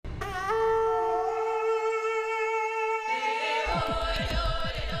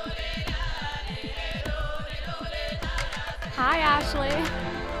Hi, Ashley.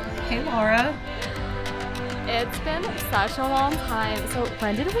 Hey, Laura. It's been such a long time. So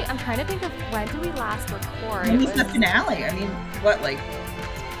I'm trying to think of when did we last record? When was the finale? I mean, what, like,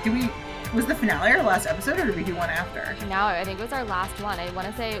 was the finale our last episode or did we do one after? No, I think it was our last one. I want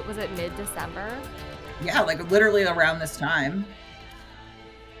to say, was it mid-December? Yeah, like literally around this time.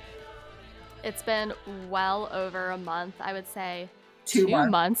 It's been well over a month, I would say. 2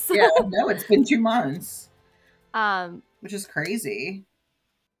 months. Yeah, no, it's been 2 months. Um, which is crazy.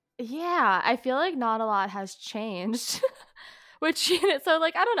 Yeah, I feel like not a lot has changed. Which, so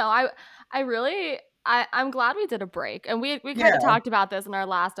like, I don't know. I'm glad we did a break. And we kind of talked about this in our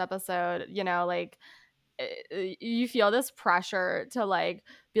last episode, you know, like you feel this pressure to like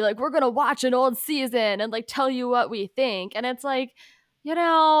be like, we're going to watch an old season and like tell you what we think. And it's like, you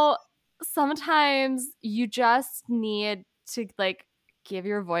know, sometimes you just need to like give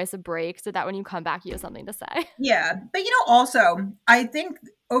your voice a break so that when you come back, you have something to say. Yeah. But, also, I think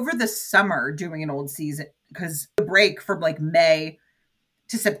over the summer doing an old season, because the break from like May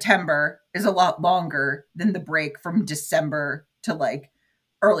to September is a lot longer than the break from December to like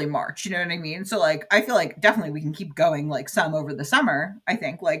early March. You know what I mean? So like, I feel like definitely we can keep going like some over the summer. I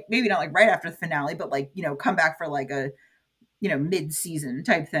think like maybe not like right after the finale, but like, come back for like a, mid-season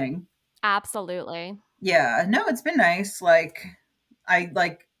type thing. Absolutely. Yeah. No, it's been nice. Like I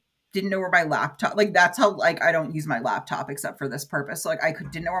like didn't know where my laptop, like that's how like I don't use my laptop except for this purpose. So like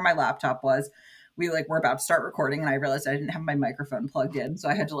didn't know where my laptop was. We like were about to start recording and I realized I didn't have my microphone plugged in. So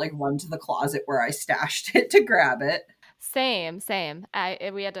I had to like run to the closet where I stashed it to grab it. Same.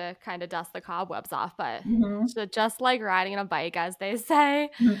 We had to kind of dust the cobwebs off, but Mm-hmm. just like riding on a bike, as they say.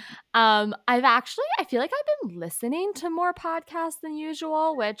 Mm-hmm. I feel like I've been listening to more podcasts than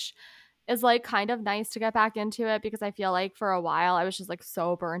usual, which is like kind of nice to get back into it because I feel like for a while I was just like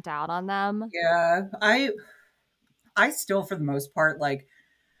so burnt out on them. Yeah. I still, for the most part, like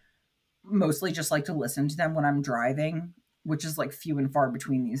mostly just like to listen to them when I'm driving, which is like few and far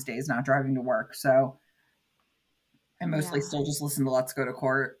between these days, not driving to work. So I mostly still just listen to Let's Go to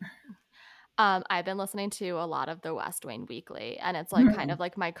Court. I've been listening to a lot of the West Wing Weekly, and it's like kind of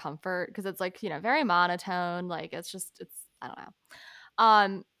like my comfort because it's like, very monotone. Like it's I don't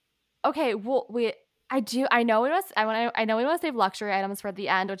know. Okay, well, I know we want to save luxury items for the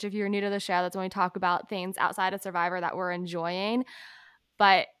end, which if you're new to the show, that's when we talk about things outside of Survivor that we're enjoying.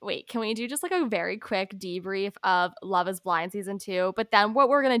 But wait, can we do just like a very quick debrief of Love is Blind season 2? But then what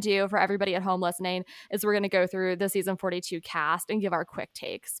we're going to do for everybody at home listening is we're going to go through the season 42 cast and give our quick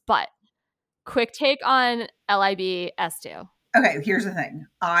takes. But quick take on LIB S2. Okay, here's the thing.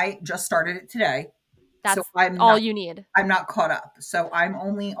 I just started it today. That's all you need. I'm not caught up. So I'm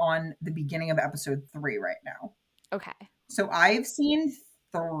only on the beginning of episode 3 right now. Okay. So I've seen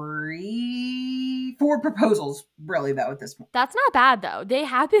 4 proposals, really, though, at this point. That's not bad, though. They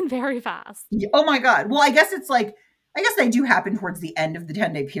happen very fast. Oh, my God. Well, I guess they do happen towards the end of the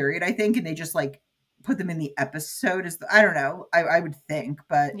 10-day period, I think, and they just, like, put them in the episode. I don't know. I would think,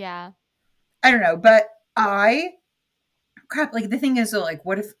 but... Yeah. I don't know, but crap, like, the thing is, like,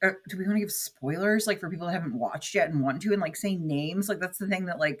 what if... do we want to give spoilers, like, for people that haven't watched yet and want to, and, like, say names? Like, that's the thing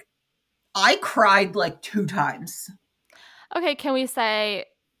that, like... I cried, like, 2 times. Okay, can we say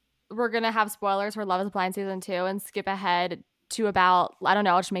we're going to have spoilers for Love is Blind season 2 and skip ahead to about, I don't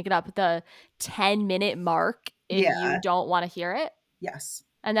know, I'll just make it up, the 10-minute mark if you don't want to hear it? Yes.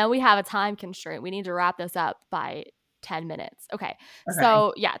 And then we have a time constraint. We need to wrap this up by 10 minutes. Okay.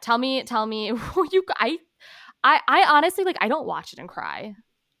 So, yeah, tell me I honestly, like, I don't watch it and cry.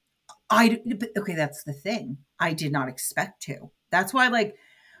 Okay, that's the thing. I did not expect to. That's why, like,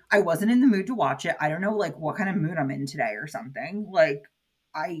 I wasn't in the mood to watch it. I don't know, like, what kind of mood I'm in today or something. Like,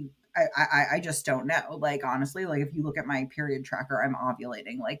 I just don't know. Like, honestly, like, if you look at my period tracker, I'm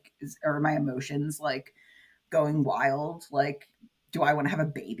ovulating. Like, are my emotions, like, going wild? Like, do I want to have a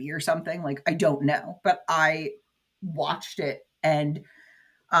baby or something? Like, I don't know. But I watched it, and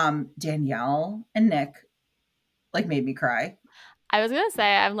Danielle and Nick, like, made me cry. I was going to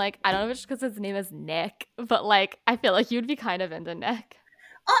say, I'm like, I don't know if it's because his name is Nick, but, like, I feel like you'd be kind of into Nick.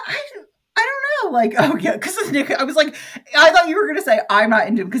 I don't know. Like, oh, yeah, because of Nick. I was like, I thought you were going to say I'm not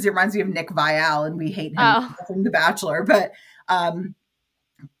into him because it reminds me of Nick Viall and we hate him from The Bachelor. But, oh,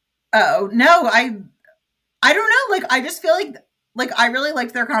 no, I don't know. Like, I just feel like I really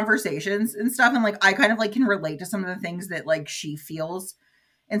liked their conversations and stuff. And, like, I kind of, like, can relate to some of the things that, like, she feels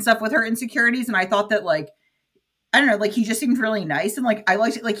and stuff with her insecurities. And I thought that, like, I don't know, like, he just seemed really nice. And, like, I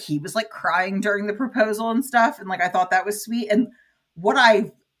liked it. Like, he was, like, crying during the proposal and stuff. And, like, I thought that was sweet. And what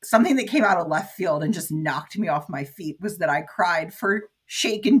I something that came out of left field and just knocked me off my feet was that I cried for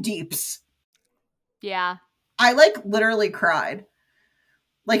Shaken Deeps. Yeah. I like literally cried.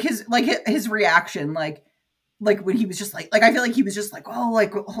 Like his reaction, like when he was just like I feel like he was just like, oh,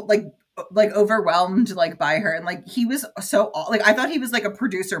 like overwhelmed like by her, and like he was so like I thought he was like a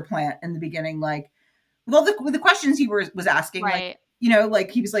producer plant in the beginning, like with all the questions he was asking, Right. like, you know,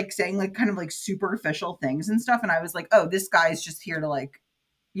 like he was like saying like kind of like superficial things and stuff, and I was like, oh, this guy's just here to like,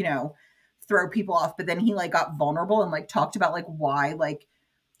 you know, throw people off. But then he like got vulnerable and like talked about like why like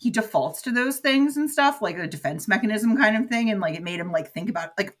he defaults to those things and stuff, like a defense mechanism kind of thing, and like it made him like think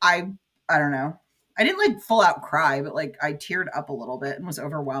about like I don't know. I didn't like full out cry, but like I teared up a little bit and was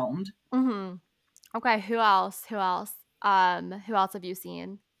overwhelmed. Mm-hmm. Okay, who else? Who else have you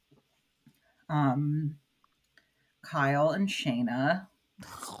seen? Kyle and Shayna,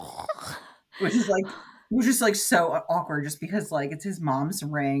 which is like so awkward just because like it's his mom's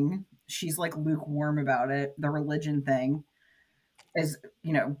ring. She's like lukewarm about it. The religion thing is,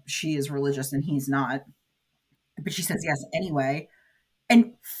 you know, she is religious and he's not, but she says yes anyway.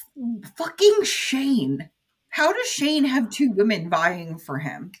 And fucking Shane. How does Shane have two women vying for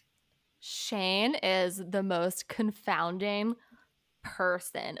him? Shane is the most confounding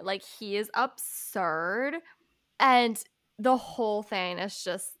person. Like, he is absurd. And the whole thing is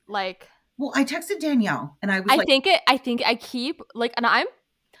just like, well, I texted Danielle and I was like, I think I keep like, and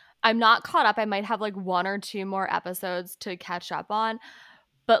I'm not caught up. I might have like one or two more episodes to catch up on.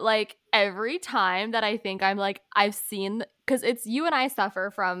 But like every time that I think I'm like, I've seen, because it's you and I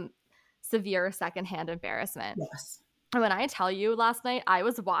suffer from severe secondhand embarrassment. yes. And when I tell you last night, I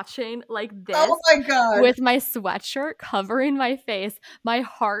was watching like this Oh my God. with my sweatshirt covering my face, my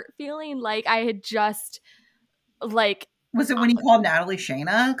heart feeling like I had just like. Was it when he called Natalie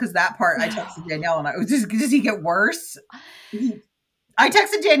Shayna? Because that part I texted Danielle and I was just, does he get worse? I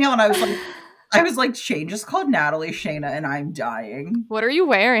texted Danielle and I was like, Shane just called Natalie Shayna and I'm dying. What are you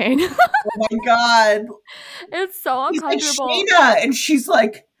wearing? Oh my God. It's so uncomfortable. He's like, Shayna. And she's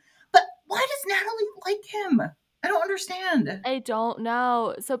like, but why does Natalie like him? I don't understand. I don't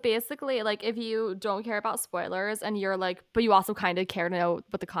know. So basically, like, if you don't care about spoilers and you're like, but you also kind of care to know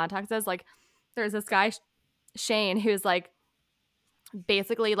what the context is, like, there's this guy, Shane, who's like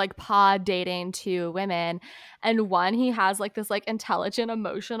basically like pod dating two women, and one he has like this like intelligent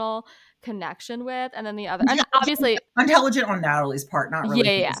emotional connection with, and then the other, and obviously intelligent on Natalie's part, not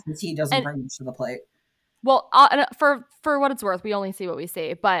really, yeah. because he doesn't bring much to the plate. Well, for what it's worth, we only see what we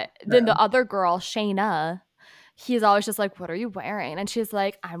see. But then the other girl, Shayna, he's always just like, what are you wearing? And she's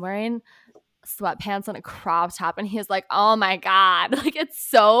like, I'm wearing sweatpants and a crop top. And he's like, oh my God. Like, it's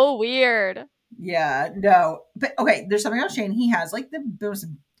so weird. Yeah, no. But okay, there's something about Shane. He has like the most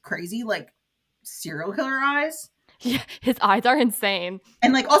crazy, like serial killer eyes. Yeah, his eyes are insane.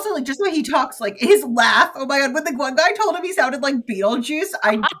 And like also like just the way he talks, like his laugh. Oh my God, when the one guy told him he sounded like Beetlejuice,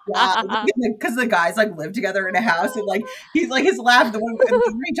 I died because the guys like live together in a house and like he's like his laugh, the one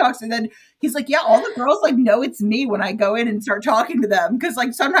he talks, and then he's like, yeah, all the girls like know it's me when I go in and start talking to them, because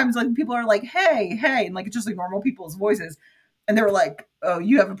like sometimes like people are like, hey, and like it's just like normal people's voices. And they were like, oh,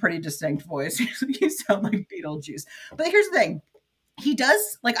 you have a pretty distinct voice. You sound like Beetlejuice. But here's the thing. He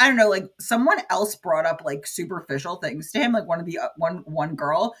does, like, I don't know, like someone else brought up like superficial things to him, like one of the one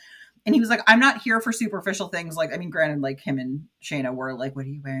girl. And he was like, I'm not here for superficial things. Like, I mean, granted, like him and Shayna were like, what are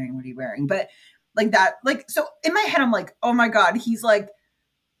you wearing? What are you wearing? But like that, like, so in my head, I'm like, oh my God, he's like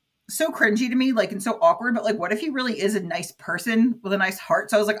so cringy to me, like, and so awkward. But like, what if he really is a nice person with a nice heart?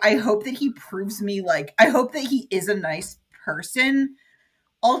 So I was like, I hope that he proves me, like, I hope that he is a nice person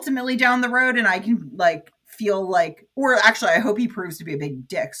ultimately down the road, and I can like feel like, or actually I hope he proves to be a big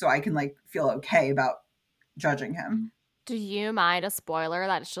dick so I can like feel okay about judging him. Do you mind a spoiler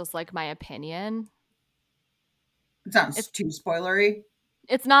that's just like my opinion? It sounds too spoilery.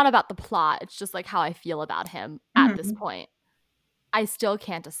 It's not about the plot, it's just like how I feel about him at this point. I still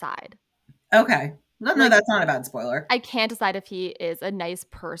can't decide. Okay. No, that's not a bad spoiler. I can't decide if he is a nice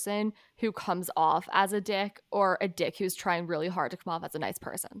person who comes off as a dick or a dick who's trying really hard to come off as a nice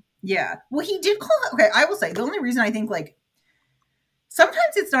person. Yeah. Well, he did call it. Okay, I will say the only reason I think like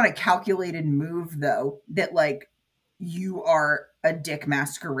sometimes it's not a calculated move though that like you are a dick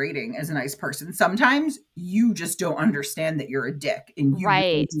masquerading as a nice person. Sometimes you just don't understand that you're a dick and you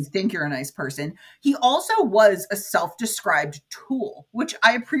really think you're a nice person. He also was a self-described tool, which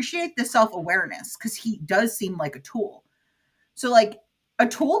I appreciate the self-awareness because he does seem like a tool. So like a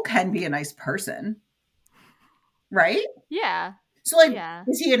tool can be a nice person, right? Yeah. So like,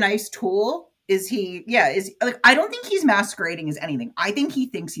 is he a nice tool? Is he, is like, I don't think he's masquerading as anything. I think he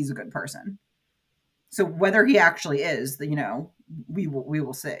thinks he's a good person. So whether he actually is, you know, we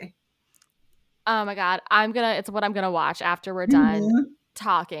will see. Oh my God. It's what I'm gonna watch after we're done Mhm.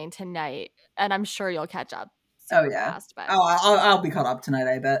 talking tonight. And I'm sure you'll catch up Oh super yeah. fast, but Oh, I'll be caught up tonight,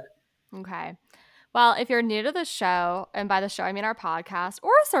 I bet. okay. Well, if you're new to the show, and by the show I mean our podcast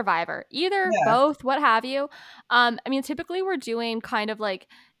or Survivor, either, Yeah. both, what have you. I mean, typically we're doing kind of like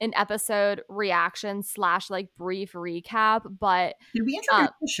an episode reaction slash like brief recap, but Did we introduce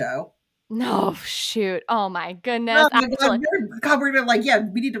um, the show? no, shoot. Oh my goodness. Oh my God, God, we're gonna like, yeah,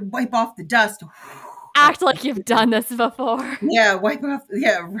 we need to wipe off the dust. Act like you've done this before. Yeah, wipe off.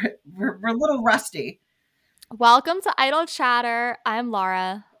 Yeah, we're a little rusty. Welcome to Idle Chatter. I'm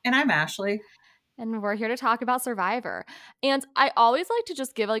Laura. And I'm Ashley. And we're here to talk about Survivor. And I always like to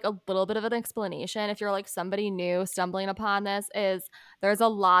just give like a little bit of an explanation if you're like somebody new stumbling upon this is there's a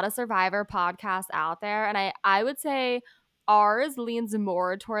lot of Survivor podcasts out there. And I would say ours leans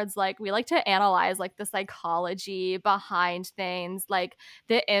more towards like we like to analyze like the psychology behind things, like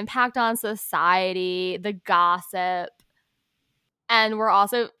the impact on society, the gossip. And we're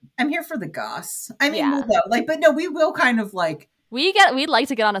also I'm here for the goss. I mean, yeah. we'll go, like, but no, we will kind of like We'd like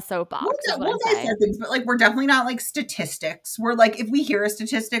to get on a soapbox, is what we'll I'm saying. dissect things, but like we're definitely not like statistics. We're like if we hear a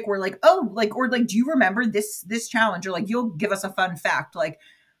statistic, we're like, oh, like or like, do you remember this challenge? Or like you'll give us a fun fact, like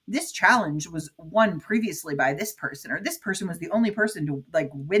this challenge was won previously by this person, or this person was the only person to like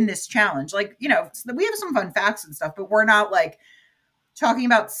win this challenge. Like, you know, so we have some fun facts and stuff, but we're not like talking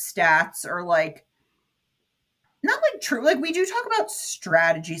about stats or like not like true. Like we do talk about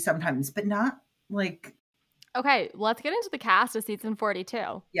strategy sometimes, but not like Okay, let's get into the cast of season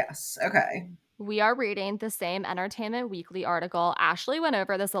 42. yes. Okay. We are reading the same Entertainment Weekly article. Ashley went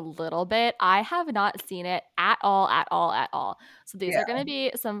over this a little bit. I have not seen it at all, at all, at all. So these are going to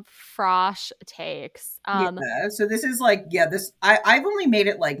be some frosh takes. Yeah. So this is like, yeah, this I've only made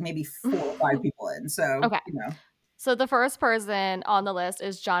it like maybe 4 or 5 people in. So okay. You know. So the first person on the list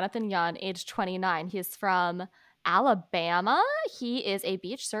is Jonathan Young, age 29. He's from Alabama. He is a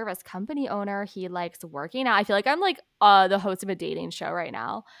beach service company owner. He likes working out. I feel like I'm like the host of a dating show right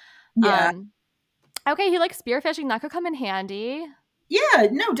now. Yeah. Okay, he likes spearfishing. That could come in handy. Yeah,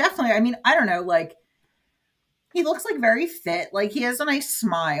 no, definitely. I mean, I don't know, like he looks like very fit. Like he has a nice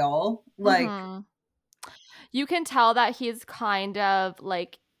smile. Like you can tell that he's kind of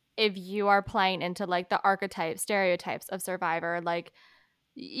like if you are playing into like the archetypes, stereotypes of Survivor, like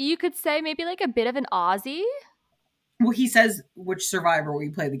you could say maybe like a bit of an Aussie. Well, he says which Survivor will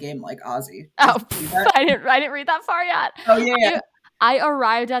you play the game like Aussie. Oh, I didn't read that far yet. Oh yeah. I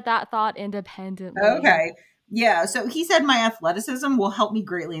arrived at that thought independently. Okay. Yeah. So he said my athleticism will help me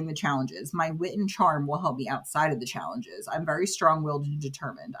greatly in the challenges. My wit and charm will help me outside of the challenges. I'm very strong-willed and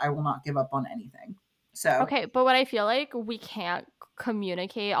determined. I will not give up on anything. So okay, but what I feel like we can't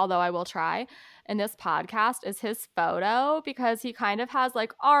communicate, although I will try, in this podcast is his photo because he kind of has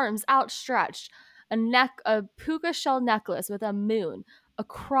like arms outstretched, a puka shell necklace with a moon, a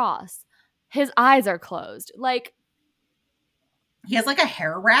cross. His eyes are closed. Like he has like a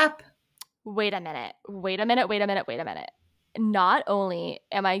hair wrap. Wait a minute. Not only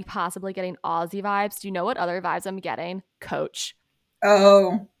am I possibly getting Aussie vibes, do you know what other vibes I'm getting? Coach.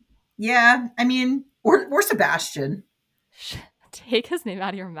 Oh, yeah. I mean, or Sebastian. Take his name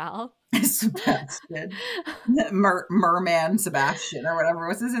out of your mouth. Sebastian. Merman Sebastian or whatever.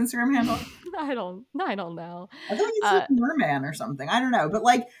 What's his Instagram handle? I don't know. I thought he's like Merman or something. I don't know. But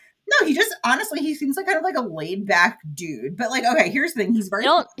like, no, he just honestly he seems like kind of like a laid back dude. But like, okay, here's the thing. He's very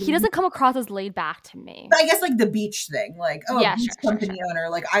he doesn't come across as laid back to me. But I guess like the beach thing. Like, oh, yeah, beach company owner.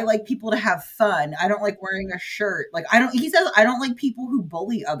 Like I like people to have fun. I don't like wearing a shirt. Like he says I don't like people who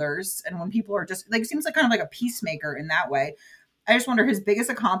bully others. And when people are just like seems like kind of like a peacemaker in that way. I just wonder his biggest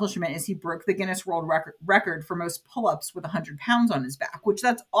accomplishment is he broke the Guinness World Record for most pull-ups with 100 pounds on his back, which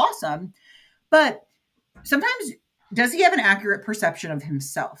that's awesome. But sometimes does he have an accurate perception of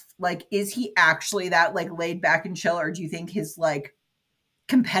himself? Like, is he actually that like laid back and chill? Or do you think his like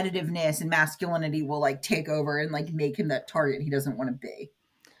competitiveness and masculinity will like take over and like make him that target he doesn't want to be?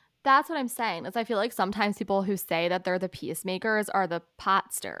 That's what I'm saying. Is I feel like sometimes people who say that they're the peacemakers are the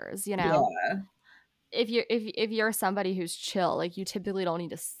pot stirrers, you know? Yeah. If you're somebody who's chill, like you typically don't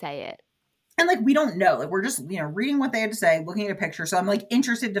need to say it. And like we don't know, like we're just reading what they had to say, looking at a picture. So I'm like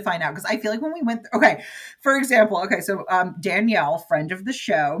interested to find out because I feel like when we went, for example, so Danielle, friend of the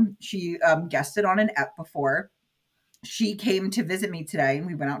show, she guested on an ep before. She came to visit me today, and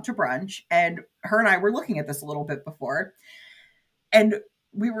we went out to brunch. And her and I were looking at this a little bit before, and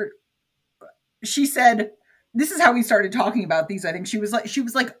she said, this is how we started talking about these. I think she was like,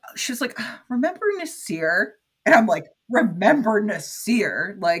 remember Nasir? And I'm like, remember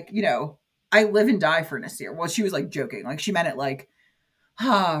Nasir? Like, I live and die for Nasir. Well, she was like joking. Like she meant it like,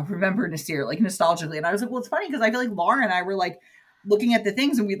 remember Nasir, like nostalgically. And I was like, well, it's funny because I feel like Laura and I were like looking at the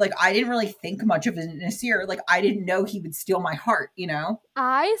things and we like, I didn't really think much of Nasir. Like I didn't know he would steal my heart, you know?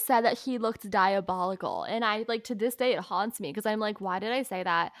 I said that he looked diabolical, and I like to this day it haunts me because I'm like, why did I say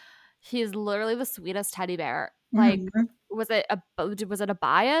that? He's literally the sweetest teddy bear. Like, Mhm. was it a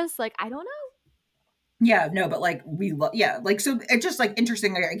bias? Like, I don't know. Yeah, no, but like we love, yeah, like so it's just like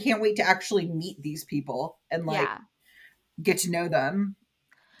interesting. Like, I can't wait to actually meet these people and like Yeah. get to know them.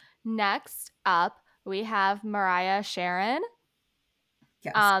 Next up, we have Mariah Sharon.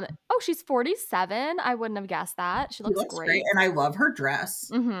 Yes, Oh, she's 47. I wouldn't have guessed that. She she looks looks great, great. and I love her dress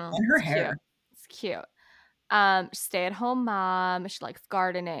and her It's cute. hair. It's cute. Stay-at-home mom. She likes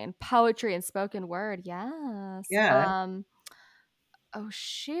gardening, poetry, and spoken word. Yes. Yeah. Oh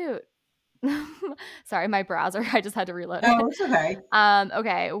shoot. Sorry, my browser. I just had to reload Oh, it. it's okay.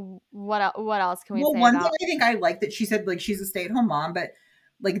 Okay. What else can we Well, say one thing about? I think I like that she said like she's a stay-at-home mom, but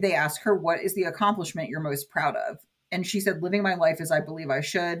like they ask her what is the accomplishment you're most proud of, and she said living my life as I believe I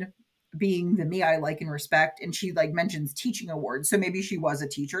should, being the me I like and respect, and she like mentions teaching awards. So maybe she was a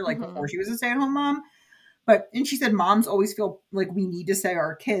teacher like before Mhm. she was a stay-at-home mom. But and she said moms always feel like we need to say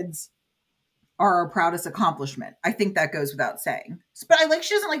our kids are our proudest accomplishment. I think that goes without saying. But I like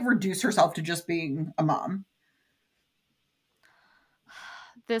she doesn't like reduce herself to just being a mom.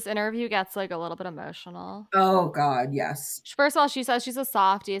 This interview gets like a little bit emotional. Oh God, yes. First of all, she says she's a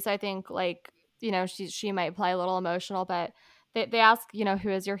softie, so I think like she might play a little emotional, but they ask who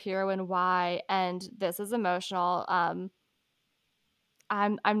is your hero and why, and this is emotional.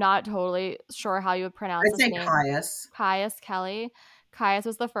 I'm not totally sure how you would pronounce I'd this say name. Caius. Caius Kelly. Caius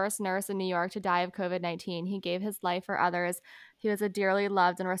was the first nurse in New York to die of COVID-19. He gave his life for others. He was a dearly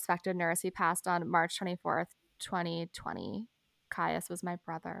loved and respected nurse. He passed on March 24th, 2020. Caius was my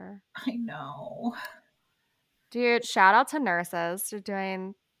brother. I know. Dude, shout out to nurses for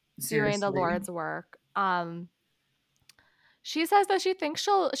doing the Seriously. Lord's work. She says that she thinks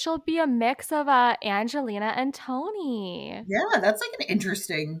she'll be a mix of Angelina and Tony. Yeah, that's like an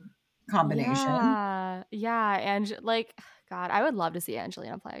interesting combination. Yeah, and like, God, I would love to see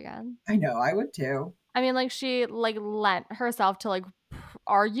Angelina play again. I know, I would too. I mean, like, she like lent herself to like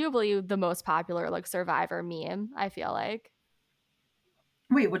arguably the most popular like Survivor meme. I feel like,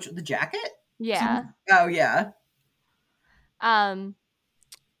 Wait, which the jacket? yeah. Oh yeah. Um,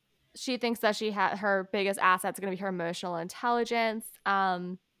 she thinks that she had her biggest asset's going to be her emotional intelligence.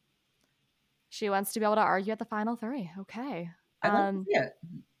 She wants to be able to argue at the final three. Okay. I'd like to see it.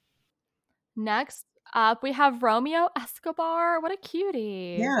 Next up, we have Romeo Escobar. What a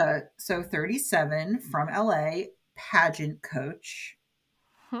cutie. Yeah. So 37 from LA, pageant coach.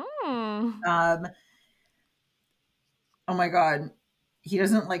 Hmm. Um, oh my God. He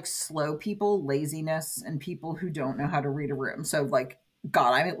doesn't like slow people, laziness, and people who don't know how to read a room. So like,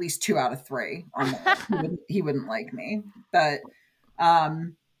 God, I'm at least 2 out of 3 on that. He wouldn't like me. But I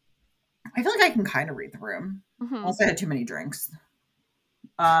feel like I can kind of read the room. Mhm. Unless I had too many drinks.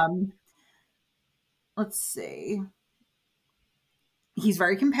 Um, let's see. He's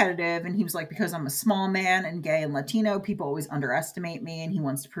very competitive, and he was like, because I'm a small man and gay and Latino, people always underestimate me, and he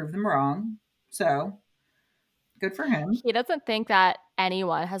wants to prove them wrong. So good for him. He doesn't think that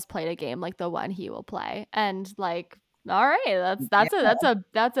anyone has played a game like the one he will play. And like, all right, Yeah,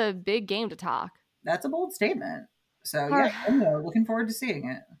 that's a big game to talk. that's a bold statement. So All yeah, right. I'm looking forward to seeing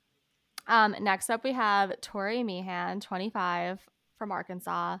it. Next up we have Tori Meehan, 25 from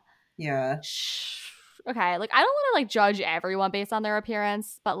Arkansas. Yeah. Okay, like I don't want to like judge everyone based on their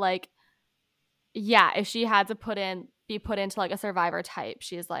appearance, but like yeah, if she had to be put into like a Survivor type,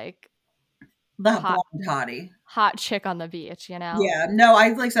 she's like The hot blonde hottie. hot chick on the beach, you know? Yeah. No, I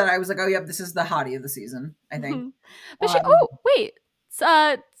like said I was like, oh yep, this is the hottie of the season, I think. But Um wait,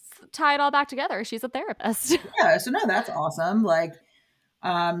 tie it all back together. She's a therapist. yeah, so no, that's awesome. Like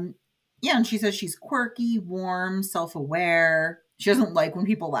yeah, and she says she's quirky, warm, self-aware. She doesn't like when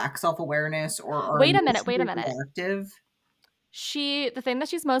people lack self-awareness or are Wait a minute. emotionally reactive. The thing that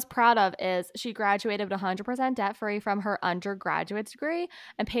she's most proud of is she graduated 100% debt free from her undergraduate degree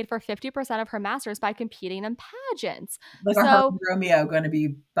and paid for 50% of her master's by competing in pageants. Like, are her So, and Romeo going to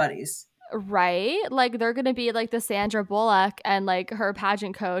be buddies? right? Like, they're going to be like the Sandra Bullock and like her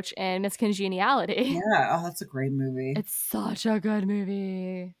pageant coach in Miss Congeniality. Yeah. Oh, that's a great movie. It's such a good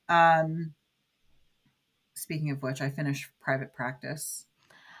movie. Speaking of which, I finished Private Practice.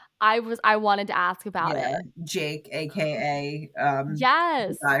 I wanted to ask about it. Jake, aka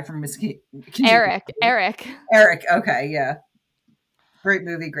Yes. the guy from Miss Eric. Eric. Okay, yeah. Great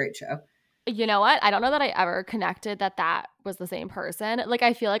movie, great show. You know what? I don't know that I ever connected that that was the same person. Like,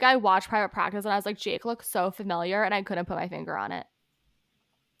 I feel like I watched Private Practice and I was like, Jake looks so familiar, and I couldn't put my finger on it.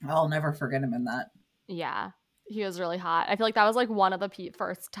 I'll never forget him in that. Yeah. He was really hot. I feel like that was like one of the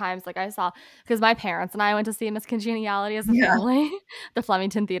first times like I saw, because my parents and I went to see Miss Congeniality as a Yeah. family, the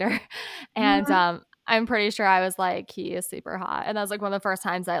Flemington Theater, and Mhm. I'm pretty sure I was like, he is super hot, and that was like one of the first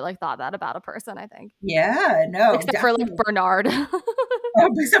times I like thought that about a person. I think, Yeah, no, except for like definitely. Bernard.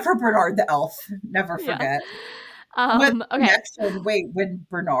 Except for Bernard the elf. Never Yeah. forget. But Okay. next one, wait, when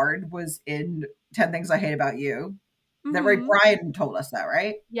Bernard was in 10 Things I Hate About You, that right, Hmm. Brian told us that,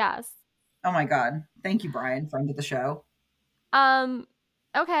 right? Yes. Oh my God. Thank you, Brian, friend of the show. Um.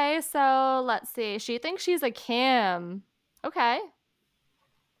 Okay. So let's see. She thinks she's a Kim. Okay.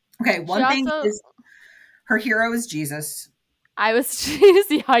 Okay, She one thing also. is her hero is Jesus. I was.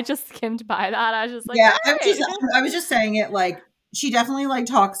 Yeah, I just skimmed by that. I was just like, Yeah, all right. I was just saying it like she definitely like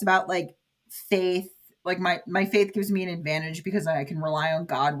talks about like faith. Like my faith gives me an advantage because I can rely on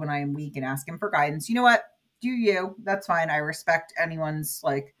God when I am weak and ask him for guidance. You know what? Do you? That's fine. I respect anyone's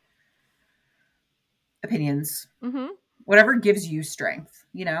like opinions. Mm-hmm. Whatever gives you strength,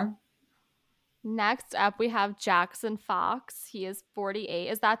 you know? Next up, we have Jackson Fox. He is 48.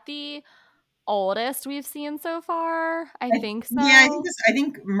 Is that the oldest we've seen so far? I think Yeah, so. I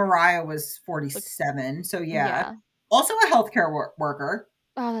think Mariah was Like, 47. So yeah. yeah. Also a healthcare worker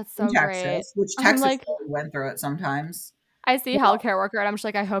Oh, that's in so great. Texas, which I'm Texas like, really went through it sometimes. I see Yeah. healthcare worker, and I'm just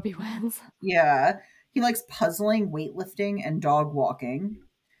like, I hope he wins. Yeah. He likes puzzling, weightlifting, and dog walking.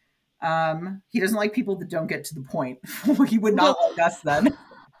 He doesn't like people that don't get to the point. He would not like us then.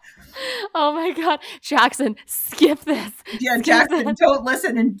 Oh my god, Jackson, skip this, Yeah, skip Jackson, this. don't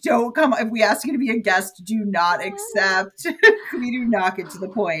listen and don't come. If we ask you to be a guest, do not accept. We do not get to the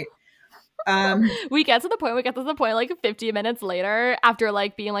point. Um, We get to the point. We get to the point like 50 minutes later after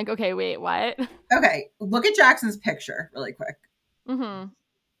like being like, okay, wait, what? okay, look at Jackson's picture really quick. Mm-hmm.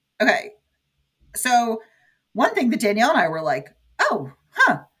 Okay, so one thing that Danielle and I were like, oh,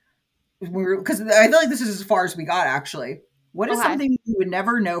 huh, because I feel like this is as far as we got actually. What is Okay. something you would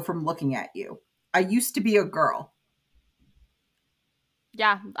never know from looking at you? I used to be a girl.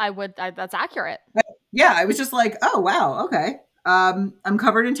 Yeah, I would. That's accurate. Yeah, I was just like, oh wow, okay. I'm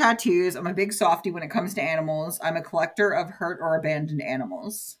covered in tattoos. I'm a big softie when it comes to animals. I'm a collector of hurt or abandoned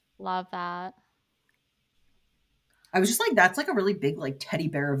animals. Love that. I was just like, that's like a really big like teddy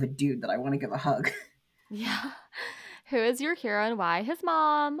bear of a dude that I want to give a hug. Yeah. Who is your hero and why? His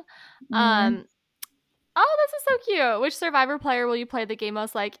mom. Mm, Um, oh, this is so cute. Which Survivor player will you play the game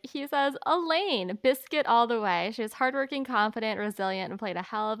most like? He says Elaine, biscuit all the way. She was hardworking, confident, resilient, and played a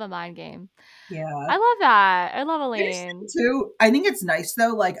hell of a mind game. yeah. I love that. I love I just think Elaine. too, I think it's nice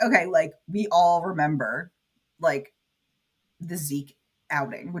though, like, okay, like we all remember like the Zeke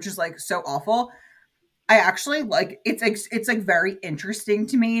outing, which is like so awful. I actually like it's like very interesting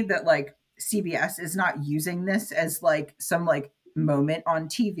to me that like CBS is not using this as like some like moment on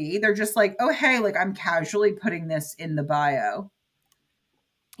TV. They're just like, "Oh hey, like I'm casually putting this in the bio."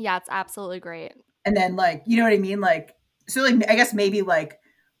 Yeah, it's absolutely great. And then like, you know what I mean? Like so like I guess maybe like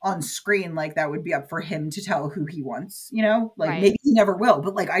on screen like that would be up for him to tell who he wants, you know? Like Right. maybe he never will,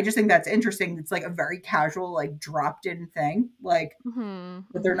 but like I just think that's interesting. It's like a very casual like dropped in thing like Mm-hmm.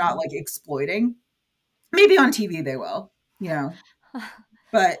 that they're not Mm-hmm. like exploiting. Maybe on TV they will, you know.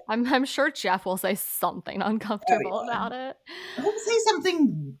 But I'm sure Jeff will say something oh uncomfortable yeah, about it. he'll say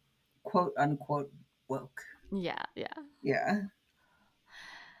something quote unquote woke. Yeah, yeah. Yeah,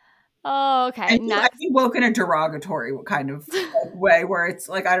 Oh, okay. and I Next. think woke in a derogatory kind of like, way, where it's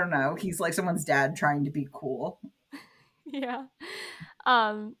like I don't know, he's like someone's dad trying to be cool. Yeah.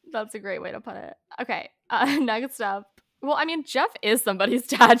 That's a great way to put it. Okay. Next up. Well, I mean, Jeff is somebody's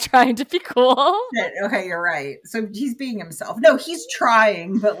dad trying to be cool. Shit, okay, you're right. So he's being himself. No, he's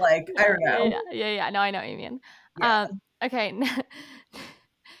trying, but like I Yeah, don't yeah, know. yeah, yeah, yeah. No, I know what you mean. Yeah, Okay.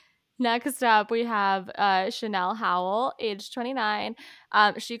 Next up, we have Chanel Howell, age 29.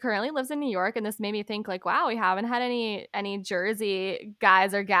 She currently lives in New York, and this made me think, like, wow, we haven't had any Jersey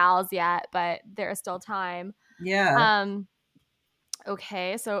guys or gals yet, but there's still time. yeah, Um,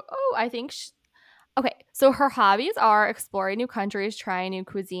 okay, so I think okay, so her hobbies are exploring new countries, trying new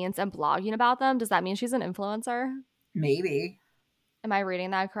cuisines, and blogging about them. Does that mean she's an influencer? maybe Am I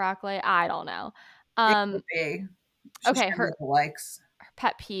reading that correctly? I don't know. it could be. She's Okay, trying to her get the likes.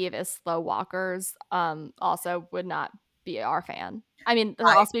 pet peeve is slow walkers. Also would not be our fan. I mean,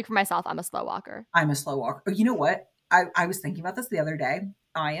 I I'll speak for myself. I'm a slow walker. I'm a slow walker. Oh, you know what? I was thinking about this the other day.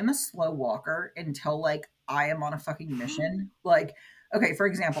 I am a slow walker until like I am on a fucking mission. Like, okay, for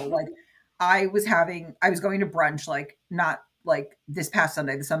example, like I was going to brunch like not like this past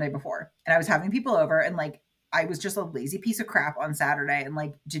Sunday, the Sunday before, and I was having people over, and like I was just a lazy piece of crap on Saturday and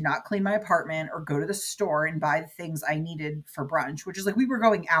like did not clean my apartment or go to the store and buy the things I needed for brunch, which is like we were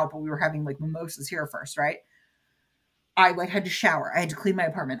going out, but we were having like mimosas here first, right? I like had to shower. I had to clean my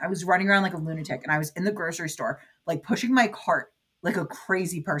apartment. I was running around like a lunatic, and I was in the grocery store, like pushing my cart like a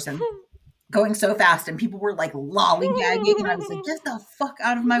crazy person, going so fast, and people were like lollygagging, and I was like, get the fuck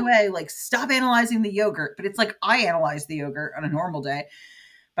out of my way. Like, stop analyzing the yogurt. But it's like I analyze the yogurt on a normal day.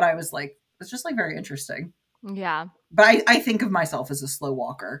 But I was like, it's just like very interesting. Yeah. But I think of myself as a slow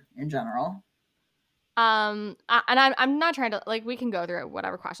walker in general. And I'm not trying to, like, we can go through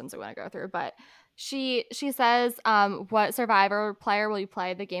whatever questions we want to go through, but she says, what Survivor player will you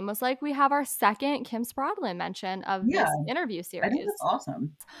play? The game was like, we have our second Kim Spradlin mention of this interview series. I think that's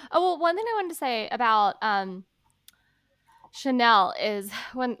awesome. Oh, well, one thing I wanted to say about Chanel is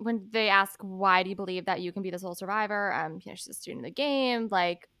when they ask, why do you believe that you can be the sole survivor? You know, she's a student of the game.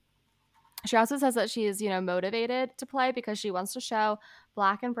 Like, she also says that she is, you know, motivated to play because she wants to show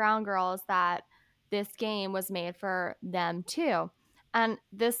Black and brown girls that this game was made for them too. And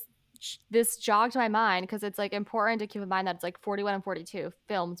this jogged my mind because it's like important to keep in mind that it's like 41 and 42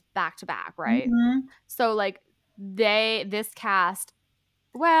 films back to back, right? Mm-hmm. So like this cast,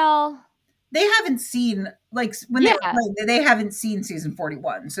 well, they haven't seen like when they haven't seen season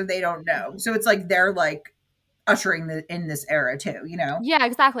 41, so they don't know. So it's like they're like ushering in this era too, you know? Yeah,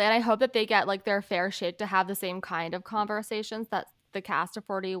 exactly. And I hope that they get like their fair shake to have the same kind of conversations that the cast of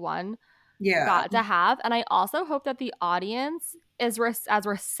 41 got to have. And I also hope that the audience is as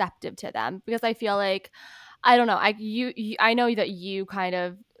receptive to them, because I feel like, I don't know, I know that you kind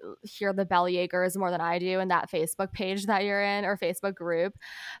of hear the Bellyacres more than I do in that Facebook page that you're in, or Facebook group,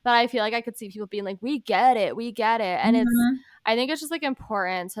 but I feel like I could see people being like, we get it. And I think it's just like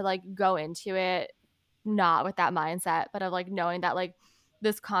important to like go into it not with that mindset, but of like knowing that like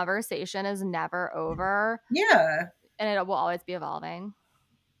this conversation is never over. Yeah. And it will always be evolving.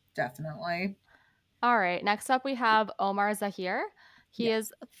 Definitely. All right. Next up, we have Omar Zahir. He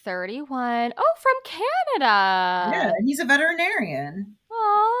is 31. Oh, from Canada. Yeah, he's a veterinarian.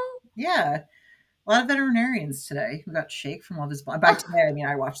 Oh. Yeah. A lot of veterinarians today who got Shake from Love is Blind. By today, I mean,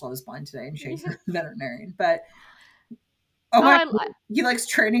 I watched Love is Blind today, and Shake's a veterinarian. But he likes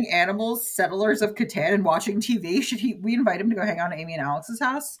training animals, Settlers of Catan, and watching TV. Should we invite him to go hang out at Amy and Alex's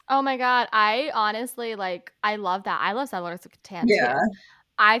house? Oh my God. I honestly, like, I love that. I love Settlers of Catan too.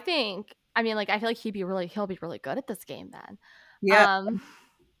 I feel like he'll be really good at this game then. Yeah.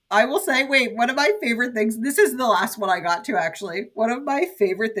 I will say, wait, one of my favorite things, this is the last one I got to actually. One of my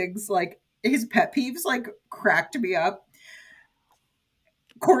favorite things, like his pet peeves, like cracked me up.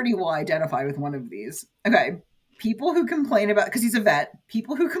 Courtney will identify with one of these. Okay. People who complain about, because he's a vet,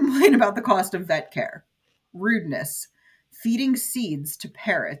 people who complain about the cost of vet care, rudeness, feeding seeds to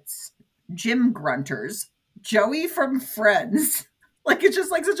parrots, gym grunters, Joey from Friends. Like, it's just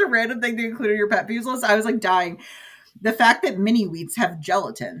like such a random thing to include in your pet peeves list. I was like dying. The fact that mini wheats have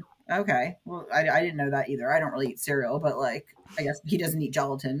gelatin. Okay. Well, I didn't know that either. I don't really eat cereal, but like, I guess he doesn't eat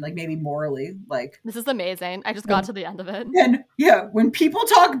gelatin. Like, maybe morally, like. This is amazing. I just got to the end of it. And yeah, when people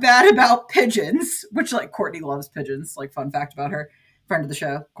talk bad about pigeons, which like Courtney loves pigeons, like fun fact about her, friend of the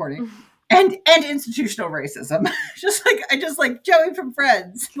show, Courtney, and institutional racism. I just like Joey from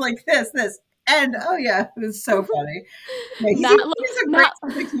Friends, like this. And oh yeah, it was so funny. Yeah, he's a great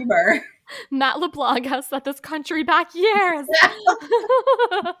sense of humor. Matt LeBlanc has set this country back years.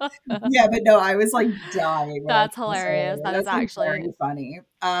 Yeah, but no, I was like dying. That's hilarious. That is actually very funny.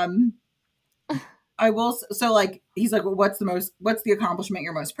 I will. So like, he's like, well, what's the accomplishment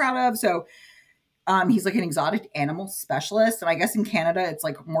you're most proud of? So, he's like an exotic animal specialist, and I guess in Canada it's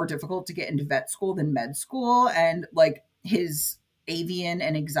like more difficult to get into vet school than med school, and like his avian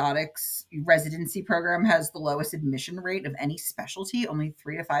and exotics residency program has the lowest admission rate of any specialty, only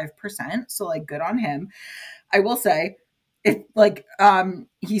 3 to 5%. So like, good on him. I will say, if like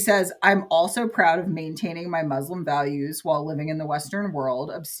he says, I'm also proud of maintaining my Muslim values while living in the Western world,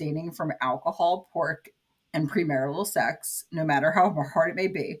 abstaining from alcohol, pork, and premarital sex, no matter how hard it may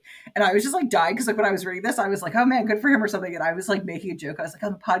be. And I was just like dying because like when I was reading this, I was like, oh man, good for him or something. And I was like making a joke. I was like,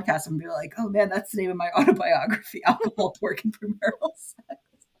 on the podcast, I'm gonna be like, oh man, that's the name of my autobiography: alcohol, pork, and premarital sex.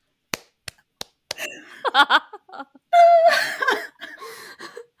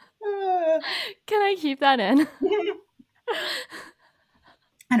 Can I keep that in?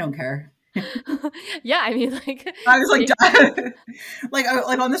 I don't care. Yeah, I mean, like, I was like,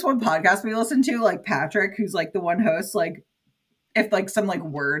 like on this one podcast we listened to, like Patrick, who's like the one host, like if like some like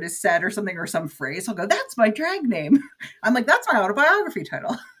word is said or something or some phrase, he'll go, "That's my drag name." I'm like, "That's my autobiography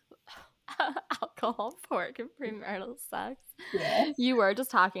title." alcohol, pork, and premarital sex. Yeah. You were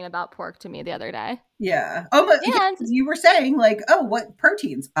just talking about pork to me the other day. Yeah. Oh, but yeah, And you were saying like, oh, what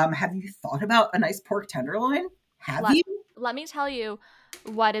proteins? Have you thought about a nice pork tenderloin? Have let you? let me tell you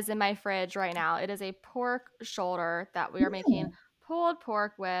what is in my fridge right now. It is a pork shoulder that we are making Mm, pulled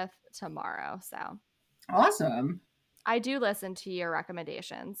pork with tomorrow. So awesome. I do listen to your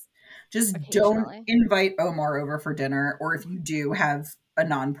recommendations Just don't occasionally. invite Omar over for dinner, or if you do, have a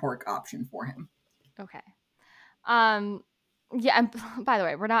non-pork option for him. Okay. Um, yeah, and by the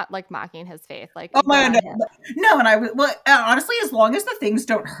way, we're not like mocking his faith. Like, Oh good my god, on him. no! And I would well, honestly, as long as the things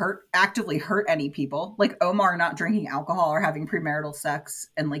don't actively hurt any people, like Omar not drinking alcohol or having premarital sex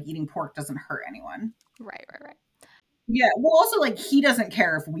and like eating pork doesn't hurt anyone. Right, right, right. Yeah. Well, also, like, he doesn't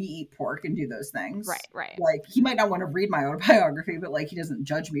care if we eat pork and do those things. Right, right. Like, he might not want to read my autobiography, but like, he doesn't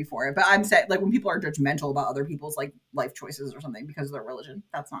judge me for it. But I'm saying, like, when people are judgmental about other people's like life choices or something because of their religion,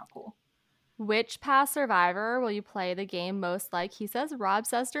 that's not cool. Which past survivor will you play the game most like? He says Rob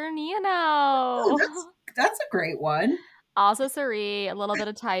Oh, Sesternino. that's a great one. Also Sari, a little bit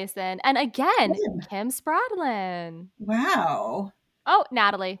of Tyson. And again, Kim Spradlin. Wow. Oh,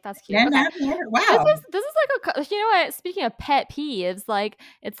 Natalie. That's cute. And Okay. This wow. is this is like a, you know what, speaking of pet peeves, like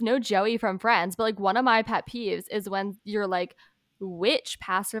it's no Joey from Friends, but like one of my pet peeves is when you're like, which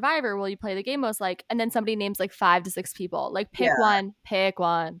past survivor will you play the game most like? And then somebody names like 5 to 6 people. Like Yeah. pick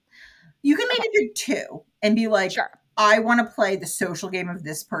one. You can Okay. maybe pick two and be like, Sure. I want to play the social game of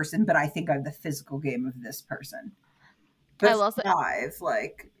this person, but I think I have the physical game of this person. I But will say, 5,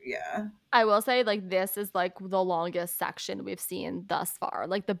 like, yeah. I will say, like, this is like the longest section we've seen thus far,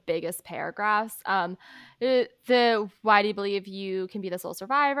 like the biggest paragraphs. The why do you believe you can be the sole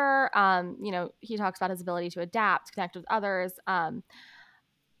survivor? You know, he talks about his ability to adapt, connect with others.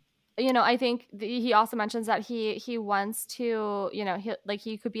 You know, I think he also mentions that he wants to, you know,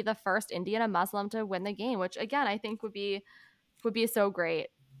 he could be the first Indian and Muslim to win the game, which again I think would be so great.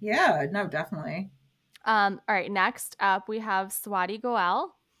 Yeah, no, definitely. All right, next up we have Swati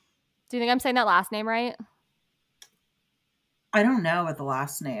Goel. Do you think I'm saying that last name right? I don't know what the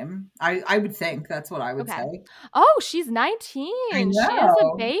last name. I would think that's what I would Okay. say. Oh, she's I 19. She is a know.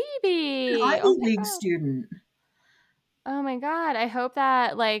 An baby. Ivy Oh my League god. student. Oh my god. I hope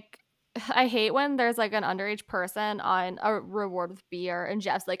that like I hate when there's like an underage person on a reward with beer and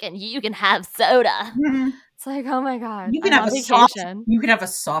Jeff's like, and you can have soda. Mhm. It's like, oh my god. You can I'm have on a soft. vacation. You can have a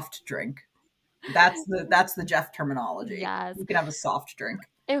soft drink. That's the Jeff terminology. Yes. You can have a soft drink.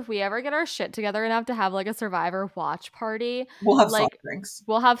 If we ever get our shit together enough to have like a survivor watch party, We'll have like soft drinks.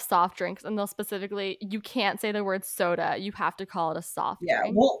 we'll have soft drinks and they'll specifically, you can't say the word soda. You have to call it a soft Yeah.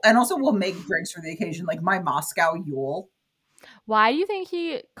 drink. We'll make drinks for the occasion, like my Moscow Yule. Why do you think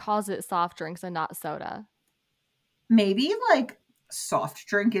he calls it soft drinks and not soda? Maybe like soft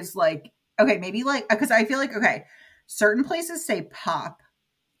drink is like okay, maybe like because I feel like okay, certain places say pop.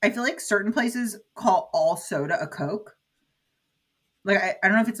 I feel like certain places call all soda a Coke. Like I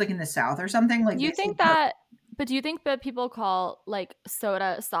don't know if it's like in the South or something. Like You they say think that, but do you think that people call like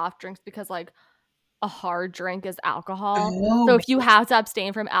soda soft drinks because like a hard drink is alcohol? So oh, if you have to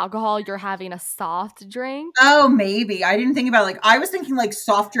abstain from alcohol, you're having a soft drink? oh, maybe. I didn't think about like I was thinking like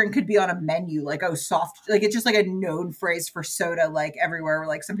soft drink could be on a menu, like oh soft like it's just like a known phrase for soda like everywhere where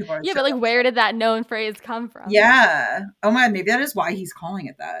like some people are Yeah, but like where did that known phrase come from? yeah. Oh my god, maybe that is why he's calling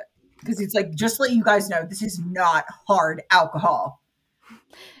it that. Because it's like just let you guys know this is not hard alcohol.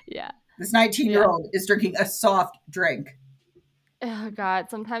 Yeah. This 19-year-old is drinking a soft drink. Oh god,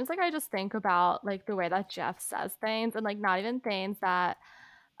 sometimes like I just think about like the way that Jeff says things and like not even things that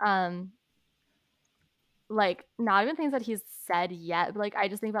like not even things that he's said yet, but like I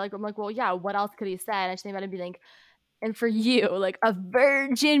just think about like I'm like, well, yeah, what else could he say? And I just think about him being like, and for you, like a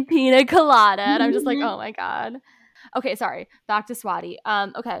virgin pina colada. And I'm just like, oh my god. Okay, sorry. Back to Swati.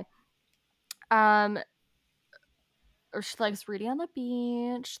 Okay. Um she likes reading on the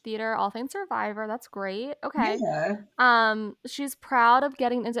beach, theater, all things survivor. That's great. Okay. Yeah. She's proud of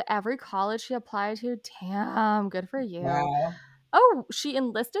getting into every college she applied to. Damn, good for you. Wow. Oh, she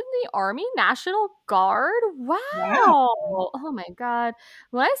enlisted in the Army National Guard. Wow. Wow. Oh my god.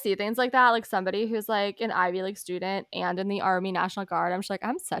 When I see things like that, like somebody who's like an Ivy League student and in the Army National Guard, I'm just like,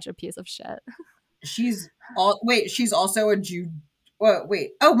 I'm such a piece of shit. She's she's also a Jew.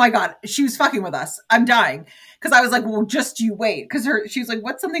 Wait. Oh my god, she was fucking with us. I'm dying. Because I was like, well, just you wait. Because she was like,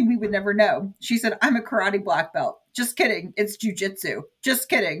 what's something we would never know? She said, I'm a karate black belt. Just kidding. It's jujitsu. Just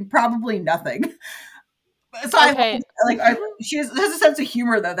kidding. Probably nothing. So Okay. she has a sense of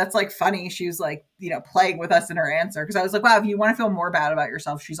humor though. That's like funny. She was like, playing with us in her answer. Because I was like, wow, if you want to feel more bad about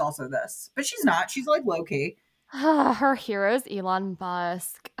yourself, she's also this. But she's not. She's like low key. Her hero is Elon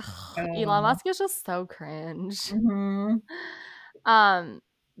Musk. Ugh, Elon Um, Musk is just so cringe. mhm. Um,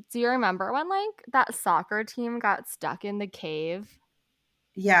 do you remember when like that soccer team got stuck in the cave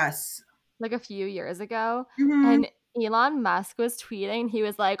Yes. like a few years ago? Mhm. And Elon Musk was tweeting, he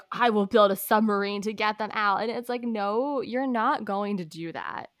was like, I will build a submarine to get them out. And it's like, no, you're not going to do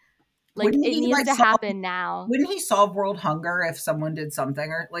that. Like, Wouldn't it he needs like to solve happen now. wouldn't he solve world hunger if someone did something,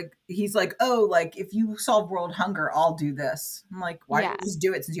 or like he's like, "Oh, like if you solve world hunger, I'll do this." I'm like, "Why don't Yeah. you just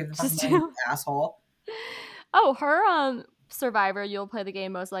do it since you have the fucking Just money, you to asshole?" Oh, her Survivor You'll Play the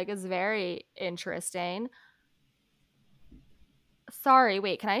Game Most Like is very interesting. Sorry,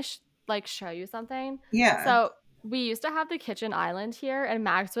 wait, can I like show you something? Yeah. So we used to have the kitchen island here, and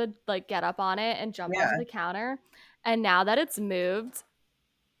Max would like get up on it and jump onto Yeah. the counter. And now that it's moved,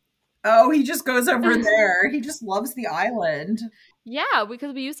 Oh, he just goes over there. He just loves the island. yeah,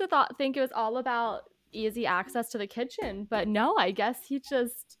 because we used to think it was all about easy access to the kitchen, but no, I guess he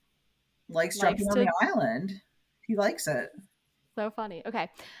just Likes jumping likes on the to. island. He likes it. So funny. Okay.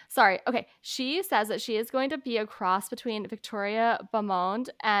 Sorry. Okay. She says that she is going to be a cross between Victoria Beaumont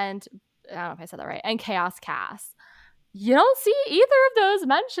and I don't know if I said that right, and Chaos Cass. You don't see either of those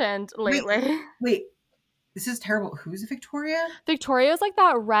mentioned Wait, lately. wait. This is terrible. Who's Victoria? Victoria's like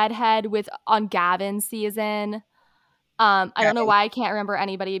that redhead with on Gavin's season. I don't know Okay. why I can't remember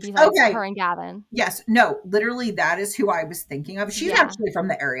anybody besides Okay. her and Gavin. Yes. No, literally that is who I was thinking of. She's Yeah. actually from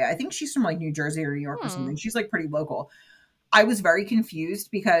the area. I think she's from like New Jersey or New York or Hmm. something. She's like pretty local. I was very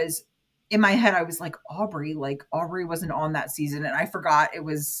confused because in my head I was like Aubrey wasn't on that season and I forgot it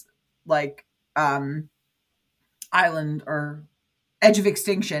was like Island or Edge of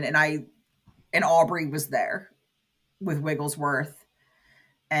Extinction and Aubrey was there with Wigglesworth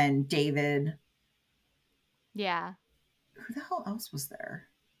and David. Yeah. Who the hell else was there?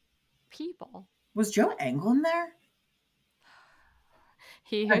 People. Was Joe Anglin there?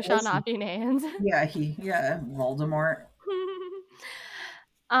 He I who shall was not be named. yeah, Voldemort.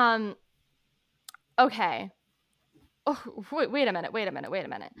 um. Okay. Oh, wait a minute, wait a minute, wait a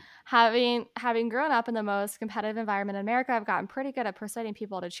minute. Having grown up in the most competitive environment in America, I've gotten pretty good at persuading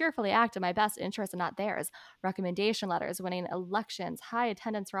people to cheerfully act in my best interest and not theirs. Recommendation letters, winning elections, high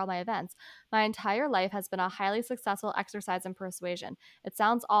attendance for all my events. My entire life has been a highly successful exercise in persuasion. It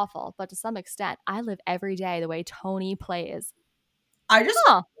sounds awful, but to some extent, I live every day the way Tony plays. I just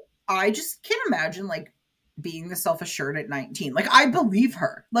Huh. I just can't imagine like being the self assured at 19. Like I believe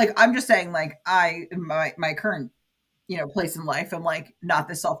her. Like I'm just saying, like I my current place in life, I'm like not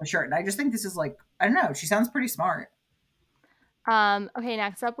this self assured. And I just think this is like I don't know. She sounds pretty smart. Okay,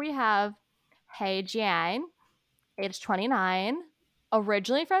 next up we have Hey Jiang, age 29,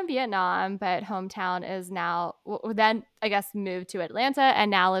 originally from Vietnam, but hometown is now, then I guess moved to Atlanta and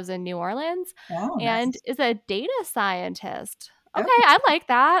now lives in New Orleans Oh, and nice. is a data scientist. Okay, Okay. I like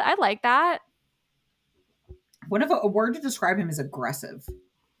that. I like that. What if a word to describe him is aggressive?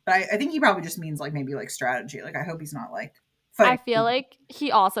 But I think he probably just means like maybe like strategy. Like I hope he's not like I fighting. feel like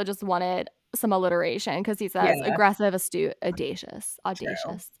he also just wanted some alliteration because he says Yeah, aggressive, astute, audacious, true.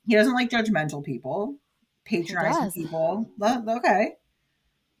 audacious. He doesn't like judgmental people, He patronizing does. people. Okay.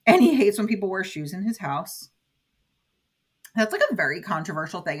 And he hates when people wear shoes in his house. That's like a very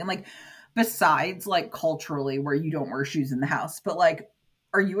controversial thing. And like besides like culturally where you don't wear shoes in the house, but like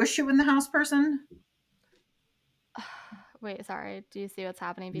are you a shoe in the house person? Wait, sorry. Do you see what's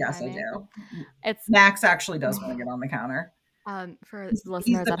happening Yes, behind I me? do. It's Max actually does want to get on the counter. for He's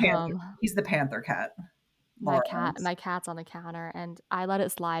listeners the at panther. home. He's the panther cat. My Laura cat owns. my cat's on the counter and I let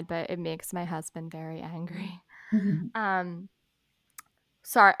it slide, but it makes my husband very angry. Mhm. Um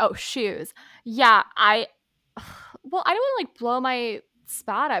sorry. Oh, shoes. Yeah, I well, I don't want to like blow my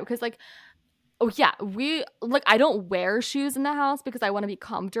spot out because like oh yeah, we like I don't wear shoes in the house because I want to be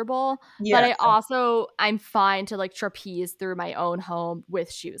comfortable, but Yeah, I'm fine to like trapeze through my own home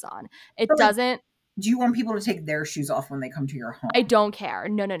with shoes on. It but like, doesn't do you want people to take their shoes off when they come to your I home? don't care.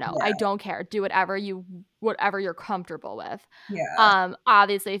 No, no, no. I Yeah, don't care. Do whatever you're comfortable with. yeah.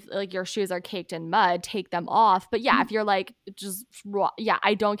 Obviously if like your shoes are caked in mud, take them off. But yeah, if you're like just yeah,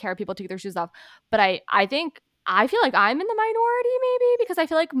 I don't care if people take their shoes off. But I think I feel like I'm in the minority maybe because I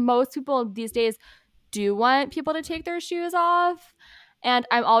feel like most people these days do want people to take their shoes off and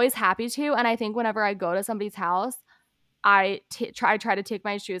I'm always happy to and I think whenever I go to somebody's house, try to take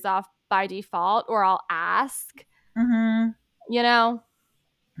my shoes off by default or I'll ask, Hmm. you know.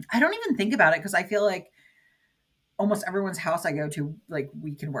 I don't even think about it because I feel like almost everyone's house I go to, like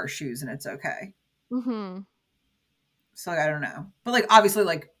we can wear shoes and it's okay. Mhm. So like, I don't know, but like obviously,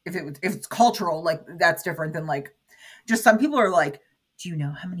 like if it's cultural, like that's different than like just some people are like do you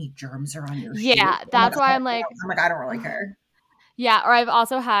know how many germs are on your shoe? Yeah, that's why I'm like, I don't really care. yeah. Or I've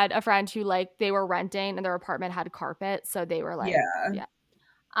also had a friend who like they were renting and their apartment had carpet, so they were like, Yeah. yeah.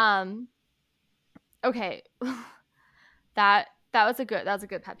 Um. Okay. That was a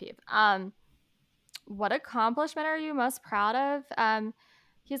good pet peeve. What accomplishment are you most proud of?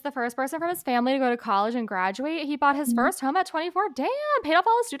 He's the first person from his family to go to college and graduate. He bought his Mhm. first home at 24. Damn, paid off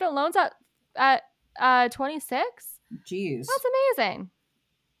all his student loans at 26. Jeez. That's amazing.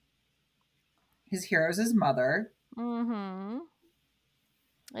 His hero is his mother. Mm-hmm.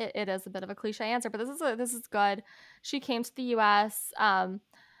 It is a bit of a cliche answer, but this is good. She came to the U.S.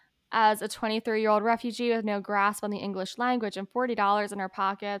 As a 23-year-old refugee with no grasp on the English language and $40 in her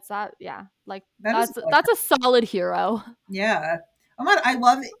pockets. That yeah, like That is that's a solid hero. yeah. Oh my God, I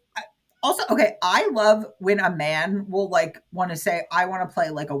love it. Also, okay, I love when a man will like want to say, I want to play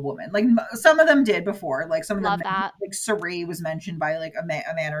like a woman. Like some of them did before, like some of them, Love that. like Sari was mentioned by like a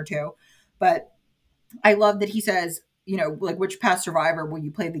man or two. But I love that he says, you know, like which past survivor will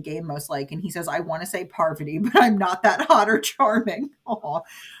you play the game most like? And he says, I want to say Parvati, but I'm not that hot or charming. Aw.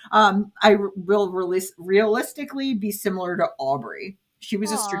 I will realistically be similar to Aubrey. She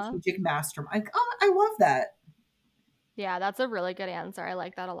was a Aw. strategic mastermind. Oh, I love that. Yeah, that's a really good answer. I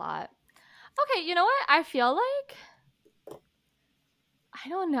like that a lot. Okay, you know what? I feel like I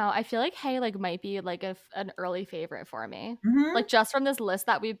don't know. I feel like Hay like might be like an early favorite for me. Hmm. Like just from this list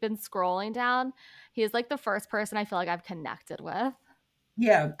that we've been scrolling down, he's like the first person I feel like I've connected with.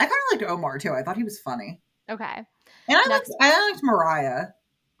 Yeah, I kind of liked Omar too. I thought he was funny, Okay. and Next I liked Mariah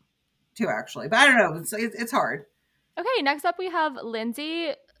too, actually. But I don't know. It's hard. Okay, next up we have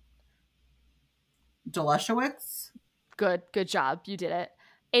Lindsay. Deleshowitz, Good job. You did it.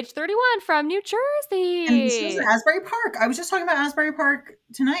 Age 31 from New and she was in Jersey. Asbury Park. I was just talking about Asbury Park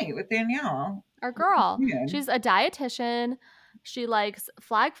tonight with Danielle. Our girl. Yeah. She's a dietitian. She likes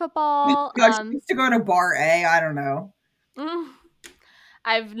flag Oh football. God, she used to go to Bar A. I don't know. Mm,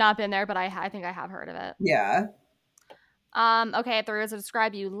 I've not been there, but I think I have heard of it. Yeah. Okay, if there was to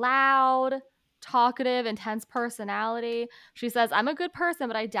describe you, loud, talkative, intense personality. She says, I'm a good person,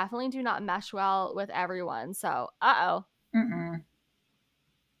 but I definitely do not mesh well with everyone. So, uh-oh. Mm-mm.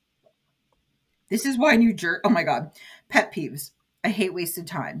 This is why New Jersey. Oh my God. Pet peeves. I hate wasted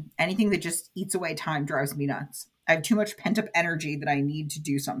time. Anything that just eats away time drives me nuts. I have too much pent up energy that I need to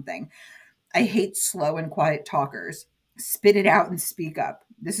do something. I hate slow and quiet talkers. Spit it out and speak up.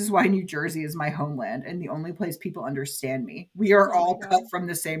 This is why New Jersey is my homeland and the only place people understand me. We are Oh my all cut God. from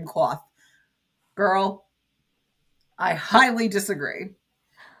the same cloth. Girl, I highly disagree.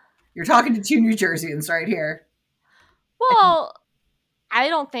 You're talking to two New Jerseyans right here. Well, I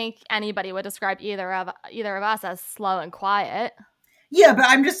don't think anybody would describe either of us as slow and quiet. Yeah, but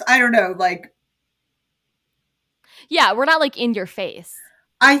I don't know, like, Yeah, we're not like in your face.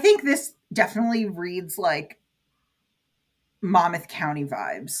 I think this definitely reads like Monmouth County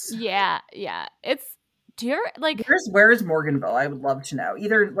vibes. Yeah. It's do you ever, like Where is Morganville? I would love to know.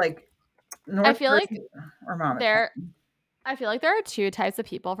 Either like I North feel like Jersey or Monmouth there County. I feel like there are two types of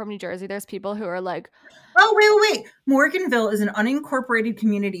people from New Jersey. There's people who are like, Oh, wait. Morganville is an unincorporated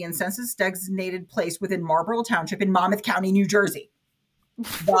community and census designated place within Marlborough Township in Monmouth County, New Jersey.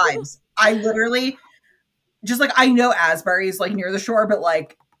 Vibes. I literally just like I know Asbury is like near the shore, but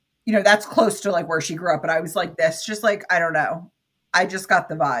like, you know, that's close to like where she grew up. And I was like this, just like, I don't know. I just got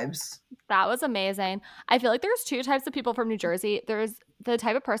the vibes. that was amazing. I feel like there's two types of people from New Jersey. There's the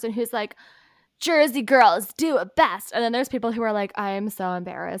type of person who's like, Jersey girls do it best. And then there's people who are like, I am so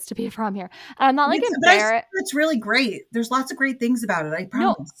embarrassed to be from here. And I'm not like embarrassed. It's really great. There's lots of great things about it. I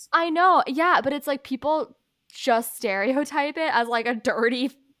No, promise. I know. Yeah, but it's like people just stereotype it as like a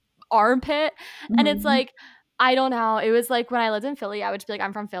dirty armpit. And it's Mhm. like, I don't know. It was like when I lived in Philly, I would be like,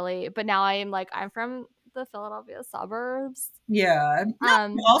 I'm from Philly. But now I'm like, I'm from the Philadelphia suburbs. Yeah. No,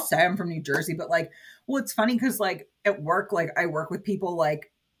 Um, I'll say I'm from New Jersey, but like, well, it's funny because like at work, like I work with people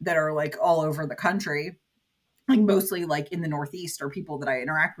like that are like all over the country, like mostly like in the Northeast or people that I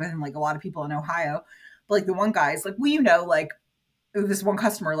interact with, and like a lot of people in Ohio. But like the one guy is like, well, you know, like this one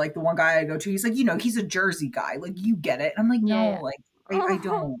customer, like the one guy I go to, he's like, you know, he's a Jersey guy. Like you get it. And I'm like, no, yeah. like I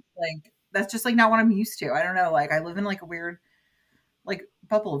don't. Like that's just like not what I'm used to. I don't know. Like I live in like a weird like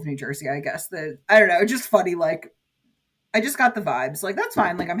bubble of New Jersey, I guess. That I don't know, just funny, like I just got the vibes. Like that's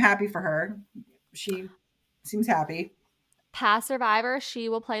fine. Like I'm happy for her. She seems happy. Past Survivor, she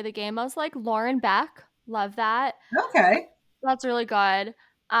will play the game most like Lauren Beck. Love that. Okay. That's really good.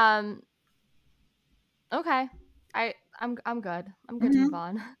 Um, okay. I'm good. I'm good to move Hmm.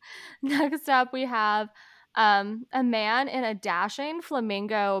 on. Next up we have a man in a dashing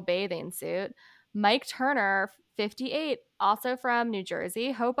flamingo bathing suit. Mike Turner 58, also from New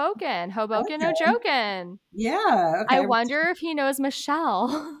Jersey, Hoboken. Hoboken, no Okay. joking. Yeah. I Okay. wonder if he knows Michelle.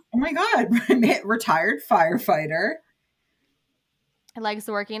 Oh my God. Retired firefighter. Likes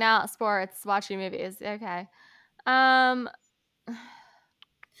working out, sports, watching movies. Okay. Um,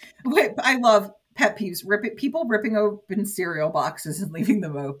 Wait, I love pet peeves. People ripping open cereal boxes and leaving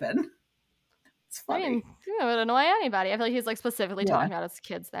them open. It's I mean, funny. it would annoy anybody. I feel like he's like specifically Yeah, talking about his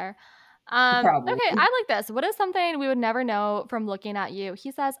kids there. Okay, probably. I like this. What is something we would never know from looking at you?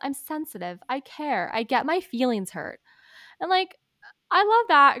 He says, I'm sensitive. I care. I get my feelings hurt. And like, I love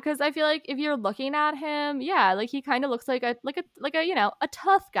that because I feel like if you're looking at him, yeah, like he kind of looks like a you know, a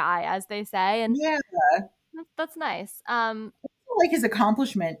tough guy, as they say, and Yeah. that's nice. Like his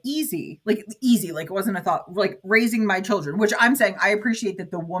accomplishment easy, like it wasn't a thought, like raising my children, which I'm saying I appreciate that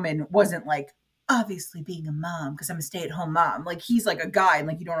the woman wasn't like obviously being a mom because I'm a stay-at-home mom. Like he's like a guy and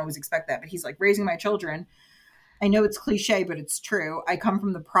like you don't always expect that, but he's like raising my children. I know it's cliche, but it's true. I come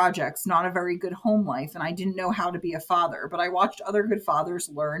from the projects, not a very good home life, and I didn't know how to be a father, but I watched other good fathers,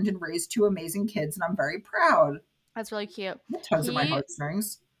 learned and raised two amazing kids, and I'm very proud. That's really cute. That tugs at my He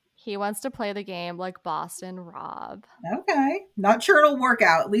heartstrings. he wants to play the game like Boston Rob. Okay. Not sure it'll work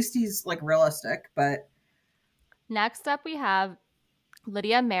out. At least he's like realistic, but Next up, we have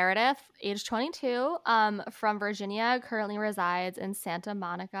Lydia Meredith, age 22, from Virginia, currently resides in Santa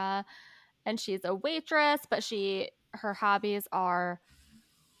Monica, and she's a waitress, but her hobbies are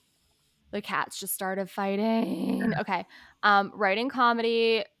the cats just started fighting. Okay, writing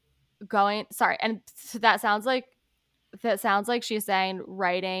comedy, going sorry, and that sounds like she's saying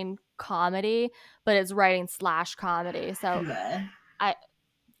writing comedy, but it's writing slash comedy. So yeah. I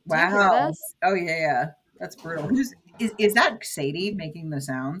do you hear Wow. this? Oh yeah, yeah. That's brutal. Is that Sadie making the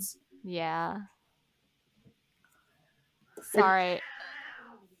sounds? Yeah. It, Sorry.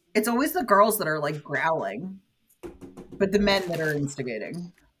 it's always the girls that are like growling, but the men that are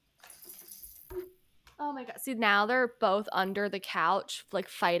instigating. Oh my god. See, now they're both under the couch, like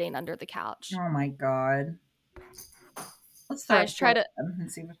fighting under the couch. Oh my god. Let's I throw just try to them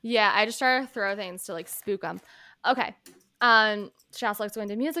and see what. Yeah, I just try to throw things to like spook them. Okay. She also likes going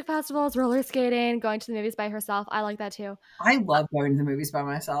to music festivals, roller skating, going to the movies by herself. I like that too. I love going to the movies by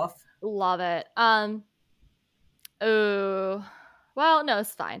myself. Love it. Oh, well, no,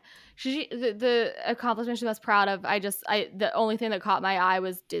 it's fine. The accomplishment she's most proud of. The only thing that caught my eye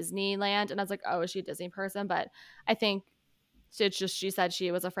was Disneyland, and I was like, oh, is she a Disney person? But I think it's just she said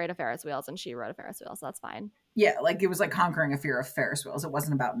she was afraid of Ferris wheels, and she rode a Ferris wheel, so that's fine. Yeah, like it was like conquering a fear of Ferris wheels. It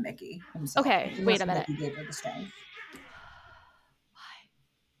wasn't about Mickey himself. Okay, wait Unless a minute. Mickey gave her the strength.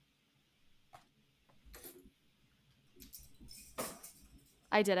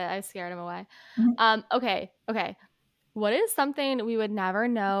 I did it. I scared him away. Mhm. Okay. What is something we would never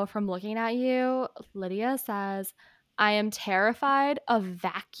know from looking at you? Lydia says, I am terrified of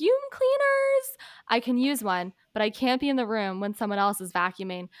vacuum cleaners. I can use one, but I can't be in the room when someone else is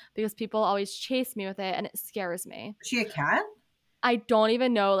vacuuming because people always chase me with it and it scares me. Is she a cat? I don't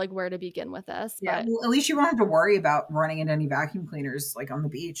even know like where to begin with this, Yeah. but Well, at least you won't have to worry about running into any vacuum cleaners like on the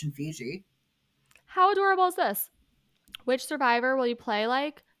beach in Fiji. how adorable is this? Which survivor will you play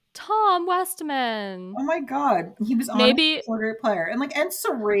like? Tom Westman. Oh my god, he was honestly Maybe, a great player, and like and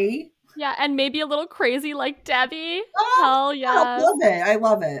Sari. yeah, and maybe a little crazy like Debbie. Oh, Hell I yes. love it. I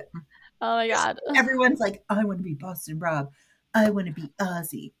love it. Oh my god. Everyone's like, I want to be Boston Rob. I want to be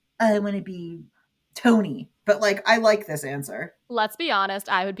Ozzy. I want to be Tony. But like, I like this answer. Let's be honest,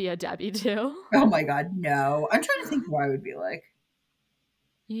 I would be a Debbie too. Oh my god, no. I'm trying to think who I would be like.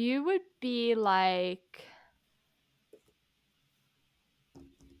 You would be like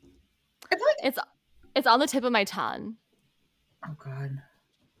I feel like, it's on the tip of my tongue. oh god,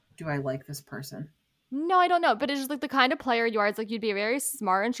 do I like this person? No, I don't know, but it's just like the kind of player you are. It's like you'd be very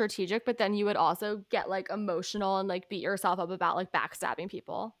smart and strategic, but then you would also get like emotional and like beat yourself up about like backstabbing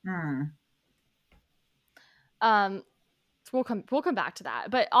people. Hmm. Um, so we'll come back to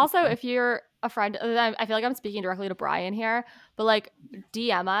that. But also, if you're a friend, I feel like I'm speaking directly to Brian here, but like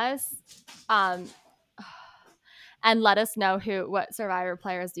DM us, um, and let us know what Survivor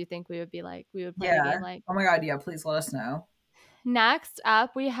players do you think we would be like? We would play the Yeah. game like. Oh my god, yeah, please let us know. Next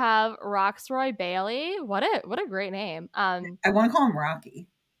up, we have Roxroy Bailey. What a great name. I want to call him Rocky.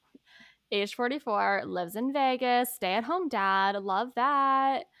 Age 44, lives in Vegas, stay-at-home dad. Love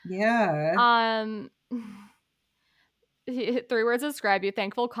that. Yeah. Um, 3 words to describe you: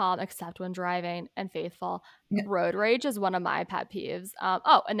 thankful, calm, except when driving, and faithful. Yeah. Road rage is one of my pet peeves.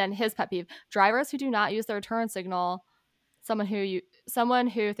 And then his pet peeve: drivers who do not use their turn signal. Someone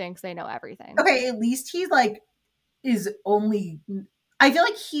who thinks they know everything. Okay, at least he like is only I feel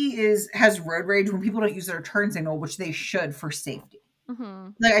like he has road rage when people don't use their turn signal, which they should for safety. Mm-hmm.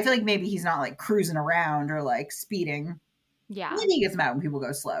 Like I feel like maybe he's not like cruising around or like speeding. Yeah. Maybe he gets mad when people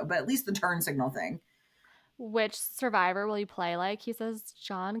go slow, but at least the turn signal thing. Which survivor will you play like? He says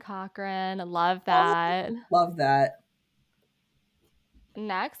John Cochran. Love Oh, that. love that.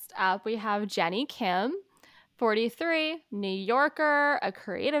 Next up, we have Jenny Kim, 43, New Yorker, a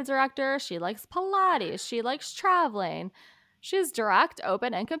creative director. She likes Pilates. She likes traveling. She's direct,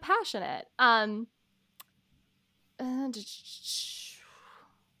 open, and compassionate.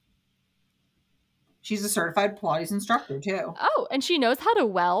 She's a certified Pilates instructor too. Oh, and she knows how to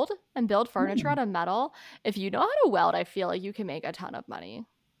weld and build furniture out of metal. If you know how to weld, I feel like you can make a ton of money.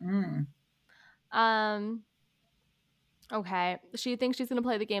 Mm. Um, okay. She thinks she's gonna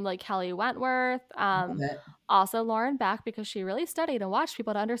play the game like Kelly Wentworth. Love it. Also Lauren Beck because she really studied and watched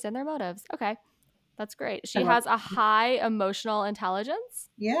people to understand their motives. Okay. That's great. I She love has a high emotional intelligence.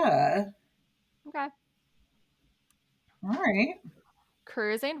 Yeah. Okay. All right.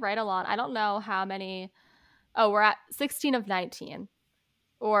 Cruising right along. I don't know how many. Oh, we're at 16 of 19.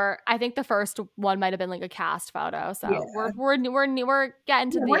 Or I think the first one might have been like a cast photo. So Yeah. we're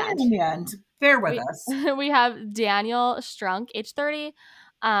getting to Yeah, the we're end. in the end. Bear with We, us. we have Daniel Strunk, age 30.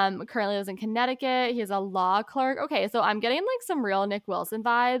 Currently lives in Connecticut. He's a law clerk. Okay, so I'm getting like some real Nick Wilson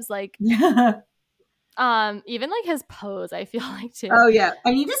vibes. Like Yeah. even like his pose, I feel like too. Oh yeah.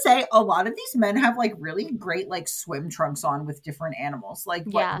 I need to say a lot of these men have like really great like swim trunks on with different animals. Like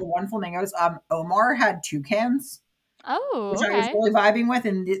what Yeah. the one flamingos, Omar had toucans, Oh, which I was okay. really vibing with,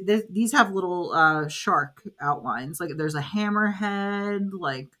 and these have little shark outlines. Like there's a hammerhead,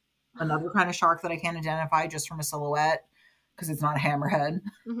 like another kind of shark that I can't identify just from a silhouette because it's not a hammerhead.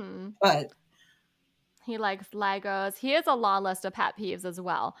 Mm-hmm. But He likes Legos. He has a long list of pet peeves as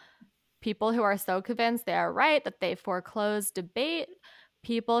well. People who are so convinced they are right that they foreclose debate.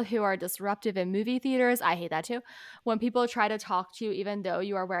 People who are disruptive in movie theaters. I hate that too. When people try to talk to you even though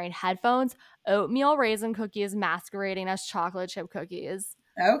you are wearing headphones. Oatmeal raisin cookies masquerading as chocolate chip cookies.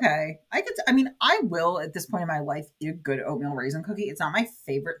 okay, I mean, I will at this point in my life eat a good oatmeal raisin cookie. It's not my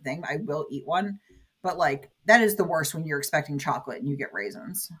favorite thing. I will eat one, but like that is the worst when you're expecting chocolate and you get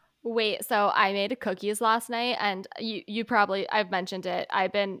raisins. Wait, so I made cookies last night and you probably I've mentioned it.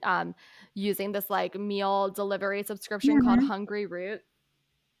 I've been using this like meal delivery subscription called Mhm. Hungry Root.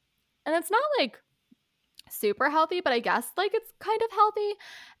 And it's not like super healthy, but I guess like it's kind of healthy.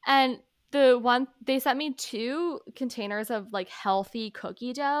 And the one they sent me 2 containers of like healthy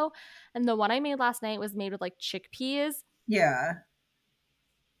cookie dough, and the one I made last night was made with like chickpeas. Yeah.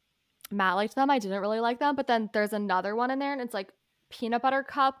 Matt liked them. I didn't really like them, but then there's another one in there, and it's like peanut butter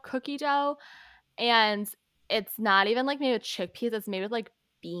cup cookie dough, and it's not even like made with chickpeas. It's made with like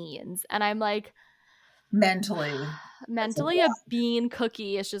beans, and I'm like, Mentally. That's a mentally, a lot. bean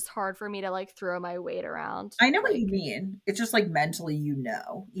cookie is just hard for me to like throw my weight around. I know what you Like, mean. It's just like mentally,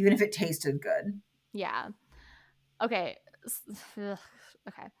 even if it tasted good. yeah. Okay.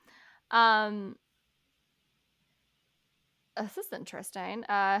 Okay. Um, this is interesting.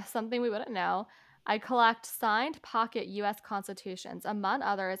 Something we wouldn't know. I collect signed pocket U.S. constitutions. Among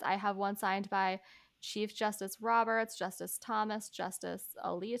others, I have one signed by Chief Justice Roberts, Justice Thomas, Justice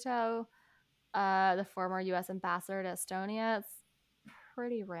Alito, the former U.S. ambassador to Estonia. It's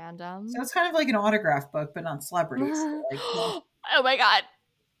pretty So random. it's kind of like an autograph book, but not celebrities. So like, well, Oh my god.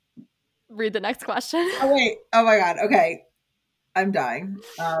 Read the next question. oh wait, oh my god, okay, I'm dying.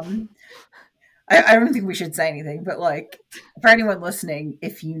 I don't think we should say anything, but like for anyone listening,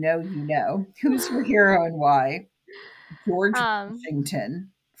 if you know, you know, who's your hero and why? George um,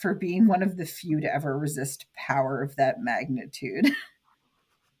 Washington for being one of the few to ever resist power of that magnitude.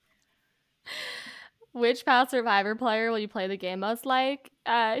 Which past Survivor player will you play the game most like?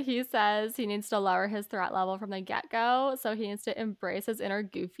 He says he needs to lower his threat level from the get go. So he needs to embrace his inner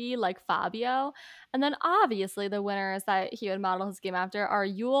goofy like Fabio. And then obviously the winners that he would model his game after are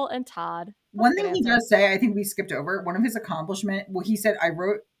Yule and Todd. That's One a good thing he answer. does say, I think we skipped over, one of his accomplishment, well, he said, I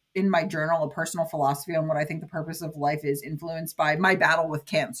wrote in my journal a personal philosophy on what I think the purpose of life is, influenced by my battle with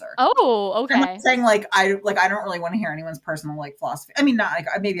cancer. Oh, I'm not okay. saying I don't really want to hear anyone's personal like philosophy. I mean, not like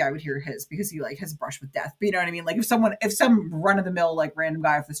maybe I would hear his because he like has a brush with death. But you know what I mean? Like if some run of the mill like random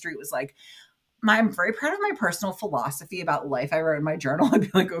guy off the street was like, I'm very proud of my personal philosophy about life I wrote in my journal, I'd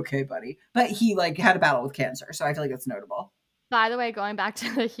be like, okay, buddy. But he like had a battle with cancer, so I feel like that's notable. By the way, going back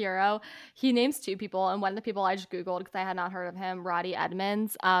to the hero, he names 2 people, and one of the people I just Googled because I had not heard of him, Roddy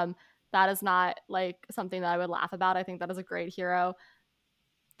Edmonds. That is not like something that I would laugh about. I think that is a great hero.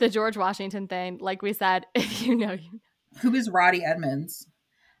 The George Washington thing, like we said, if you know, you Who is Roddy Edmonds?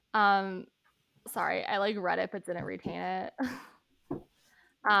 know. Sorry, I like read it but didn't retain it.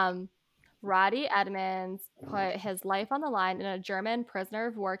 Um, Roddy Edmonds put his life on the line in a German prisoner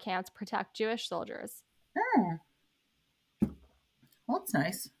of war camp to protect Jewish soldiers. Oh, well, that's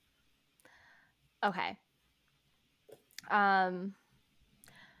nice. Okay. Um,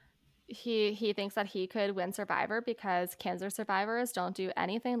 he thinks that he could win Survivor because cancer survivors don't do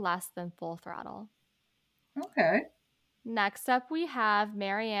anything less than full throttle. Okay. Next up, we have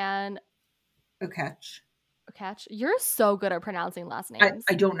Marianne Oketch. Oketch. You're so good at pronouncing last I names,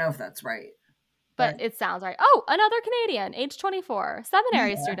 don't know if that's right, but but it sounds right. Oh, another Canadian, age 24,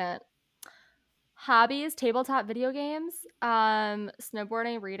 seminary yeah. student. Hobbies, tabletop video games,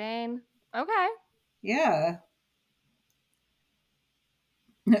 snowboarding, reading. Okay. Yeah.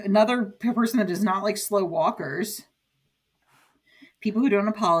 Another person that does not like slow walkers. People who don't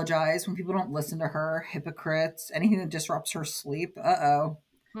apologize when people don't listen to her, hypocrites, anything that disrupts her sleep. Uh-oh.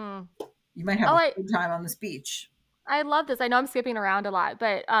 Hmm. You might have Oh, a good time on this beach. I love this. I know I'm skipping around a lot,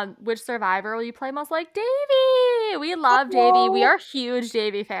 but which survivor will you play most like? Davey. We love Davey. We Oh, are huge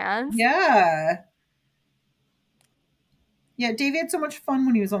Davey fans. yeah. Yeah, Davey had so much fun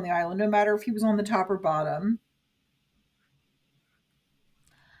when he was on the island, no matter if he was on the top or bottom.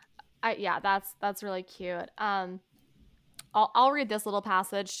 Yeah, that's really cute. I'll read this little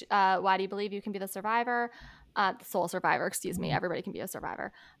passage. Why do you believe you can be the survivor? The sole survivor, excuse me. Everybody can be a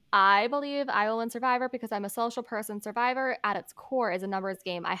survivor. I believe I will win Survivor because I'm a social person. Survivor, at its core, is a numbers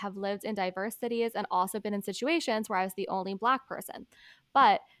game. I have lived in diverse cities and also been in situations where I was the only Black person.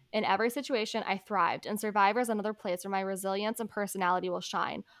 But in every situation, I thrived, and Survivor is another place where my resilience and personality will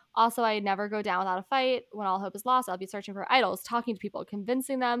shine. Also, I never go down without a fight. When all hope is lost, I'll be searching for idols, talking to people,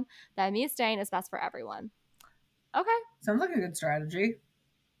 convincing them that me staying is best for everyone. Okay. Sounds like a good strategy.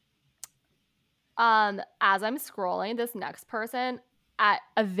 As I'm scrolling, this next person, at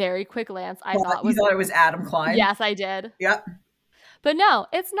a very quick glance, I thought You was, thought it was Adam Klein? yes, I did. Yep. But no,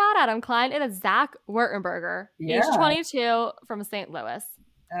 it's not Adam Klein. It is Zach Wurtenberger, age Yeah. 22, from St. Louis.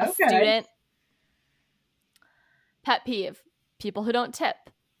 A Okay. student. Pet peeve, people who don't tip.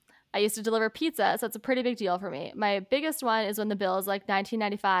 I used to deliver pizza, so it's a pretty big deal for me. My biggest one is when the bill is like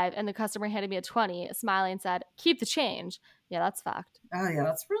 $19.95 and the customer handed me a 20, smiling said, "Keep the change." Yeah, that's fucked. Oh, yeah,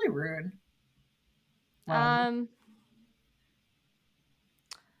 that's really rude. Well, Um,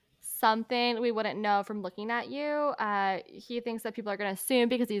 Something we wouldn't know from looking at you. He thinks that people are going to assume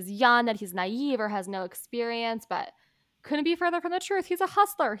because he's young that he's naive or has no experience, but couldn't be further from the truth. He's a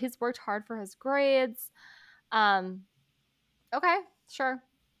hustler. He's worked hard for his grades. Um, okay, sure.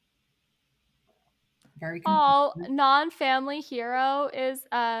 very Oh, confused. non-family hero is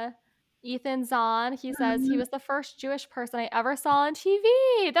Ethan Zahn. He says he was the first Jewish person I ever saw on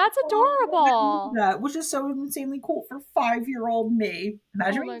TV. That's Oh, I love adorable. that, which is so insanely cool for 5-year-old me.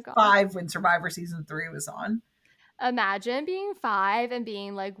 Imagine Oh my being god. 5 when Survivor season 3 was on. Imagine being 5 and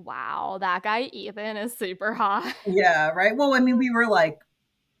being like, wow, that guy Ethan is super hot. Yeah, right. Well, I mean, we were like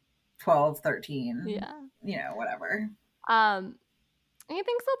 12, 13, Yeah. whatever. Um, he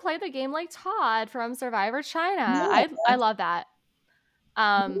thinks he'll play the game like Todd from Survivor China. Yeah, I love that.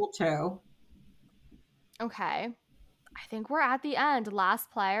 Um, cool too. okay. I think we're at the end.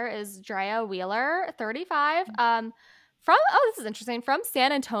 Last player is Drea Wheeler, 35. This is interesting. From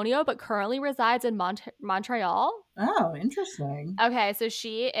San Antonio, but currently resides in Montreal. Oh, interesting. Okay, so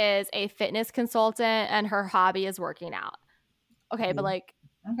she is a fitness consultant and her hobby is working out. Okay, but like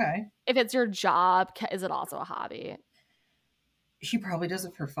Okay. if it's your job, is it also a hobby? She probably does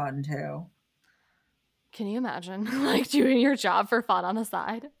it for fun too. Can you imagine like doing your job for fun on the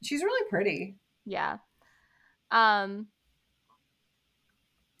side? She's really pretty. Yeah. Um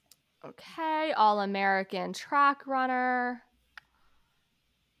okay, all-American track runner.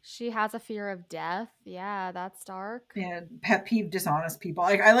 She has a fear of death. Yeah, that's dark. Yeah, pet peeve, dishonest people.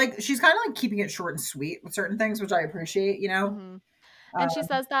 Like I like. She's kind of like keeping it short and sweet with certain things, which I appreciate. Hmm. Uh, And she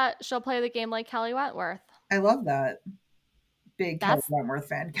says that she'll play the game like Kelly Wentworth. I love that. Big Kelly That's Wentworth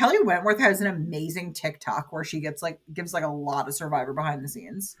fan. Kelly Wentworth has an amazing TikTok where she gets like gives like a lot of Survivor behind the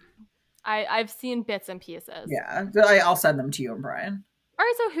scenes. I've seen bits and pieces. Yeah, I'll send them to you and Brian. All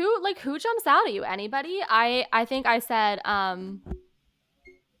right, so who jumps out at you? Anybody? I think I said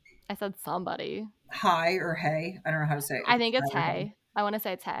somebody. Hi or hey, I don't know how to say it. I think it's Hi or hey. Hay. I want to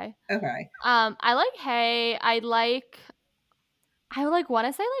say it's Hay. Okay. I like Hay. I like want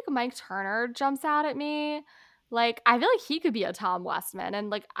to say like Mike Turner jumps out at me. Like I feel like he could be a Tom Westman, and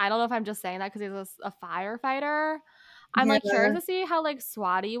like I don't know if I'm just saying that because he's a firefighter. I'm like Yeah, curious to see how like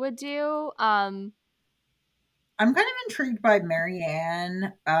Swati would do. I'm kind of intrigued by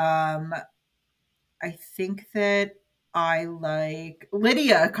Marianne. I think that I like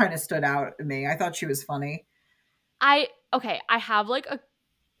Lydia kind of stood out to me. I thought she was funny. I have like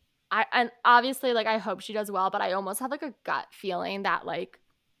and obviously, like, I hope she does well, but I almost have like a gut feeling that like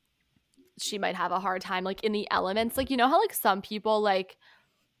she might have a hard time like in the elements. Like, you know how like some people like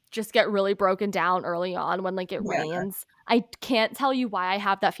just get really broken down early on when like it Yeah. rains. I can't tell you why I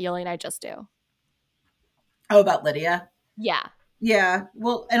have that feeling. I just do. Oh, about Lydia. Yeah. Yeah.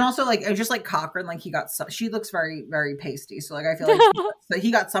 Well, and also like just like Cochran, like she looks very, very pasty. So like I feel like he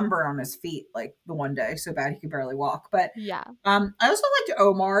got sunburn on his feet like the one day so bad he could barely walk. But Yeah. I also liked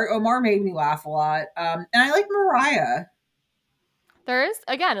Omar. Omar made me laugh a lot. And I like Mariah. There's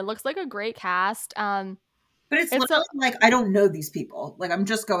again, it looks like a great cast. But it's It's literally like I don't know these people. Like I'm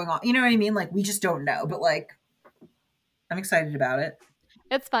just going on, you know what I mean? Like we just don't know. But like I'm excited about it.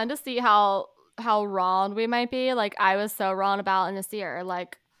 it's fun to see how wrong we might be. Like I was so wrong about Nasir.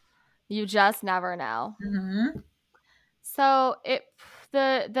 Like you just never know. Mm-hmm. So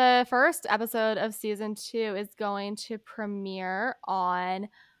the first episode of season 2 is going to premiere on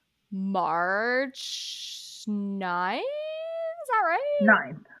March 9th. Is that right?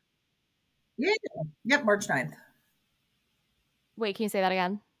 9th. Yeah. Yep, March 9th. Wait, can you say that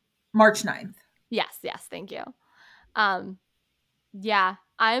again? March 9th. Yes, thank you. Yeah,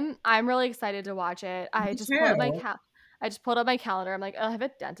 I'm really excited to watch it. Me too. I just pulled up my calendar. I'm like, oh, I have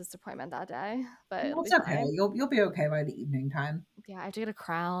a dentist appointment that day, but Well, it'll be it's okay. fine. You'll be okay by the evening time. Yeah, I have to get a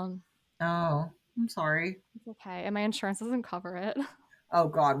crown. Oh, I'm sorry. It's okay, and my insurance doesn't cover it. Oh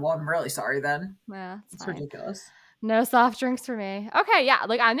God. Well, I'm really sorry then. Yeah, it's It's fine. ridiculous. No soft drinks for me. Okay, yeah,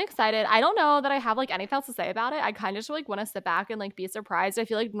 like I'm excited. I don't know that I have like anything else to say about it. I kind of just like want to sit back and like be surprised. I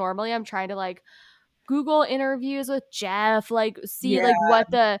feel like normally I'm trying to like Google interviews with Jeff, like see Yeah. like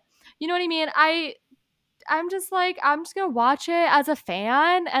what the, you know what I mean? I'm just like I'm just gonna watch it as a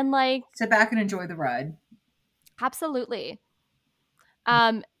fan and like Sit back and enjoy the ride. absolutely.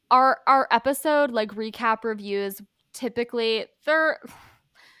 Our episode like recap reviews typically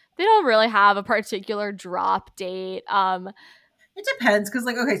they don't really have a particular drop date. It depends because,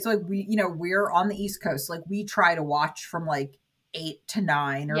 like, okay, so like we're on the East Coast. Like, we try to watch from like 8 to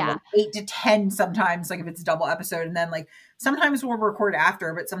 9 or Yeah. like 8 to 10 sometimes. Like, if it's a double episode, and then like sometimes we'll record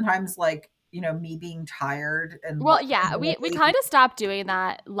after, but sometimes like me being tired and Well, yeah, we kind of stopped doing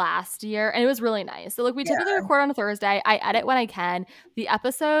that last year, and it was really nice. So like we typically record on a Thursday. I edit when I can. The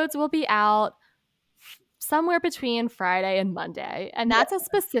episodes will be out somewhere between Friday and Monday, and that's as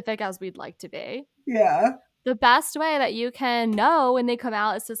specific as we'd like to be. Yeah. The best way that you can know when they come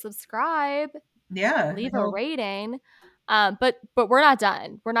out is to subscribe, Yeah. leave a rating. But we're not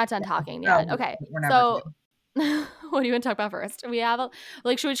done. We're not done talking yet. No, Okay. we're never So what do you want to talk about first? We have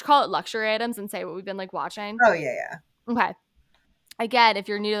like, should we just call it luxury items and say what we've been like watching? Oh yeah. Okay. Again, if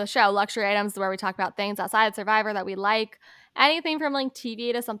you're new to the show, luxury items is where we talk about things outside Survivor that we like. Anything from like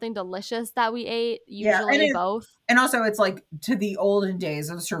TV to something delicious that we ate, usually both. And also it's like to the olden days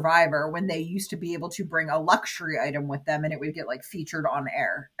of Survivor when they used to be able to bring a luxury item with them and it would get like featured on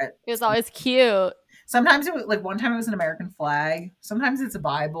air. It was always cute. Sometimes it was like one time it was an American flag. Sometimes it's a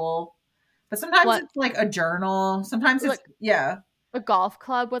Bible. But sometimes it's like a journal. Sometimes it's a golf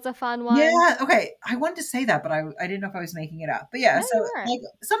club was a fun one. Yeah, okay. I wanted to say that, but I didn't know if I was making it up. But yeah, No, so like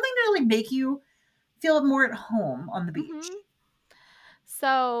something to like make you feel more at home on the beach. Mm-hmm.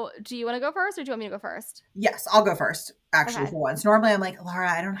 So, do you want to go first or do you want me to go first? Yes, I'll go first, actually, for once. Normally I'm like, Laura,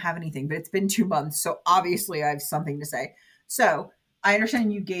 I don't have anything, but it's been 2 months, so obviously I have something to say. So, I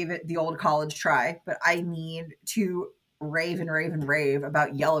understand you gave it the old college try, but I need to rave and rave and rave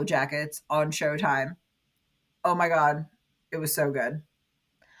about Yellow Jackets on Showtime. Oh my God. It was so good.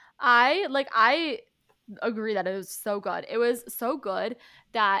 I agree that it was so good. It was so good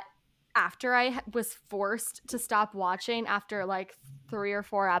that after I was forced to stop watching after like 3 or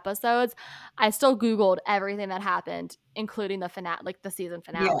 4 episodes, I still Googled everything that happened, including the finale, like the season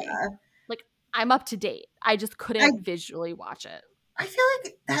finale. Yeah. Like I'm up to date. I just couldn't visually watch it. I feel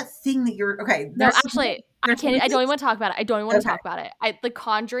like that thing that you're okay. No, actually, I can't. I don't even want to talk about it. I don't even want to talk about it. I like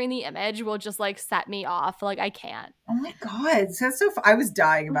conjuring the image will just like set me off. Like I can't. Oh my God, that's so. I was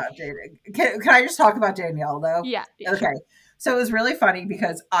dying about dating. Can I just talk about Danielle though? Yeah. Okay. Sure. So it was really funny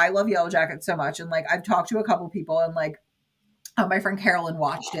because I love Yellow Jackets so much, and like I've talked to a couple people, and like my friend Carolyn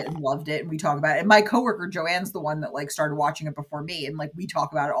watched it and loved it, and we talk about it. And my coworker Joanne's the one that like started watching it before me, and like we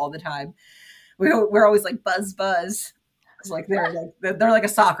talk about it all the time. We're always like buzz. It's like they're like a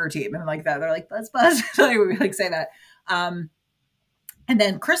soccer team and like that. They're like buzz. Like we like say that. And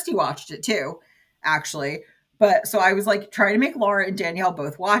then Christy watched it too, actually. But so I was like trying to make Laura and Danielle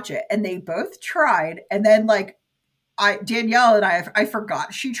both watch it, and they both tried. And then like Danielle and I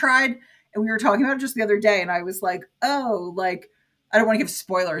forgot she tried, and we were talking about it just the other day, and I was like, oh, like I don't want to give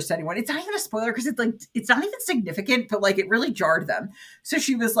spoilers to anyone. It's not even a spoiler because it's like it's not even significant, but like it really jarred them. So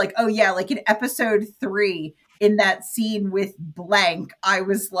she was like, "Oh yeah, like in episode 3, in that scene with blank, I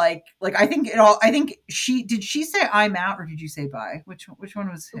was like I think it all. I think she did. She say I'm out, or did you say bye? Which one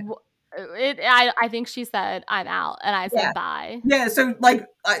was it? I think she said I'm out, and I Yeah, said bye. yeah. So like,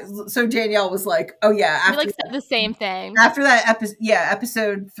 so Danielle was like, "Oh yeah." We like said the same thing. After that episode, yeah,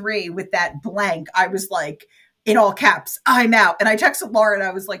 episode 3 with that blank, I was like, in all caps, I'm out. And I texted Laura and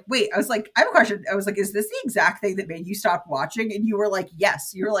I was like, wait, I was like, I have a question. I was like, is this the exact thing that made you stop watching? And you were like,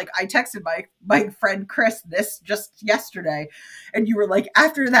 yes. You were like, I texted my friend Chris this just yesterday. And you were like,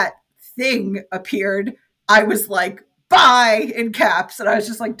 after that thing appeared, I was like, bye in caps. And I was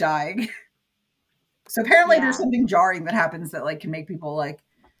just like dying. So apparently there's something jarring that happens that like can make people like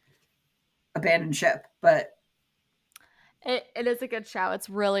abandon ship. But it is a good show. It's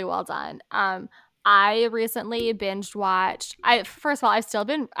really well done. I recently binge watched. First of all,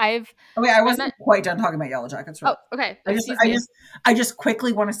 okay, I wasn't quite done talking about Yellow Jackets. Oh, okay. I just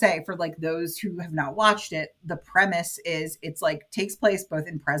quickly want to say for like those who have not watched it, the premise is it's like takes place both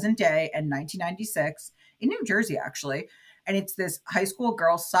in present day and 1996 in New Jersey actually, and it's this high school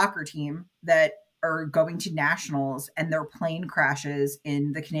girls soccer team that are going to nationals and their plane crashes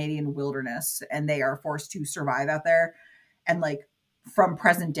in the Canadian wilderness and they are forced to survive out there. And like from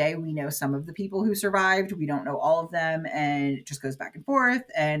present day, we know some of the people who survived. We don't know all of them. And it just goes back and forth.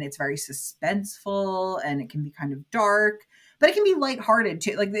 And it's very suspenseful and it can be kind of dark, but it can be lighthearted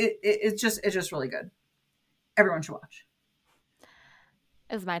too. Like it's just really good. Everyone should watch.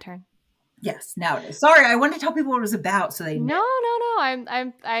 It's my turn. Yes, now it is. Sorry, I wanted to tell people what it was about so they knew. No.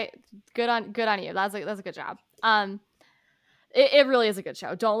 I good on you. That's a good job. It really is a good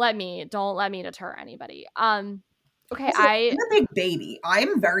show. Don't let me deter anybody. Okay, also, I'm a big baby.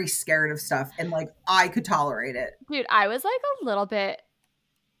 I'm very scared of stuff and like I could tolerate it. Dude, I was like a little bit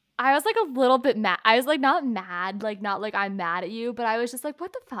mad. I was like not mad, like not like I'm mad at you, but I was just like,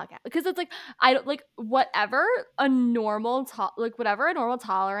 what the fuck? Because it's like I don't like whatever a normal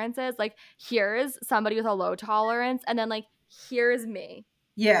tolerance is, like here's somebody with a low tolerance, and then like here's me.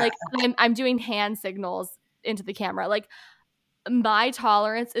 Yeah. Like I'm doing hand signals into the camera. Like my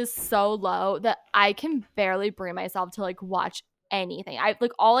tolerance is so low that I can barely bring myself to like watch anything. I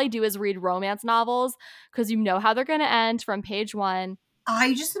like all I do is read romance novels because you know how they're going to end from page 1.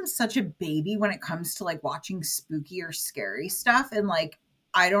 I just am such a baby when it comes to like watching spooky or scary stuff. And like,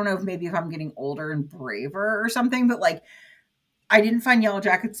 I don't know if maybe if I'm getting older and braver or something, but like, I didn't find Yellow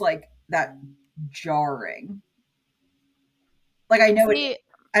Jackets like that jarring. Like, I know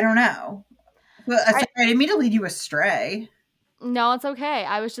I don't know. But I didn't mean to lead you astray. No, it's okay.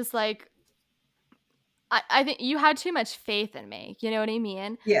 I was just like, I think you had too much faith in me. You know what I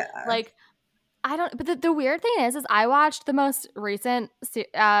mean? Yeah. Like, I don't, but the weird thing is I watched the most recent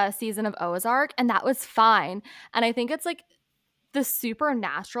season of Ozark and that was fine. And I think it's like the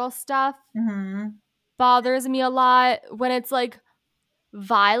supernatural stuff bothers me a lot when it's like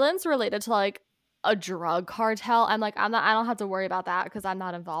violence related to like a drug cartel. I'm like, I don't have to worry about that because I'm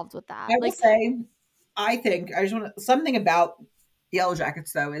not involved with that. I will say, I just want to, something about Yellow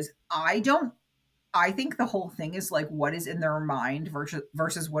Jackets though is I think the whole thing is like what is in their mind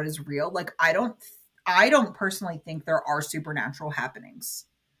versus what is real. Like I don't personally think there are supernatural happenings.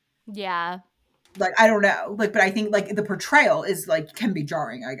 Yeah. Like I don't know. Like but I think like the portrayal is like can be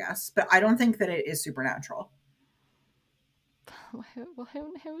jarring, I guess. But I don't think that it is supernatural. Well,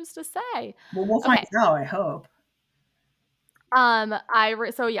 who's to say? Well, we'll find out, I hope. I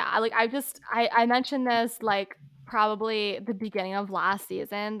mentioned this like probably the beginning of last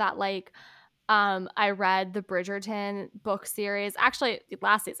season that like I read the Bridgerton book series. Actually,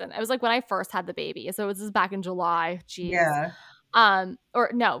 last season. It was like when I first had the baby. So this is back in July. Jeez. Yeah.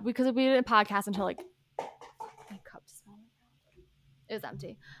 Or no, because we didn't podcast until like my cup's it was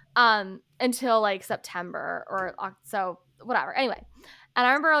empty. Until like September or so whatever. Anyway. And I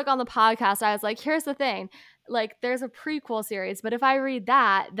remember like on the podcast, I was like, here's the thing. Like there's a prequel series, but if I read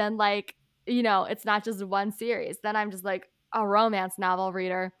that, then like, you know, it's not just one series. Then I'm just like a romance novel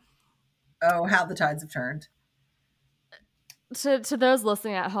reader. Oh, how the tides have turned. To those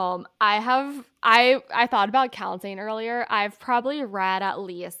listening at home, I thought about counting earlier. I've probably read at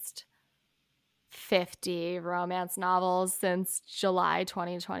least 50 romance novels since July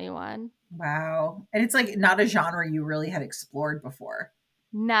 2021. Wow. And it's like not a genre you really had explored before.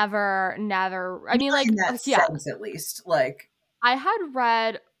 Never. I mean, like, in that sense, at least. Like I had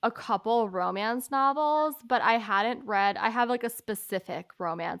read a couple romance novels, but I have like a specific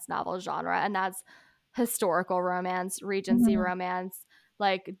romance novel genre, and that's historical romance, Regency romance,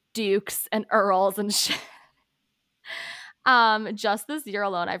 like dukes and earls and shit. Just this year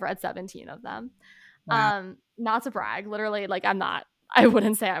alone, I've read 17 of them. Wow. Not to brag, literally, like I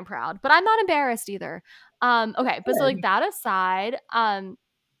wouldn't say I'm proud, but I'm not embarrassed either. Okay, but so like Good. that aside,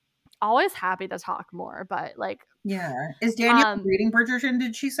 always happy to talk more, but like, Yeah. Is Danielle um, reading Bridgerton,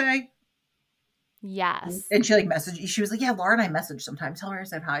 did she say? yes. And she like messaged, she was like, yeah, Laura and I messaged sometimes. Tell her I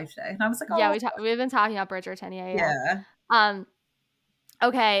said hi today. And I was like, Yeah, oh, we've been talking about Bridgerton. Yeah, yeah. yeah. Um,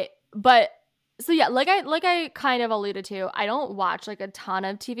 okay, but so yeah, like I kind of alluded to, I don't watch like a ton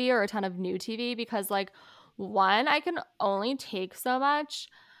of TV or a ton of new TV because like one, I can only take so much.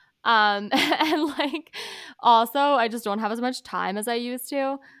 And like also I just don't have as much time as I used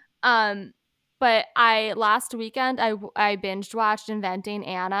to. Um, but I last weekend I binged watched Inventing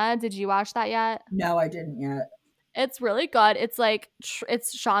Anna. Did you watch that yet? No, I didn't yet. It's really good. It's like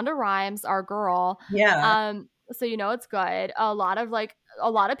it's Shonda Rhimes, our girl. Yeah. So you know it's good. A lot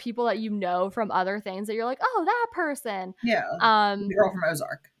of people that you know from other things that you're like, oh, that person. Yeah. The Um, girl from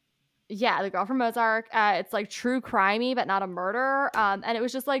Ozark. yeah, the girl from Ozark. It's like true crimey, but not a murder. And it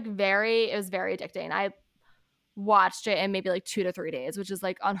was just like it was very addicting. I watched it in maybe like 2 to 3 days, which is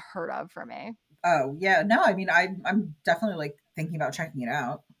like unheard of for me. Oh, yeah. No, I mean, I'm definitely like thinking about checking it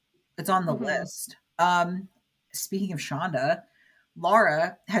out. It's on the Hmm. list. Speaking of Shonda,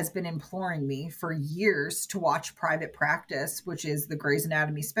 Laura has been imploring me for years to watch Private Practice, which is the Grey's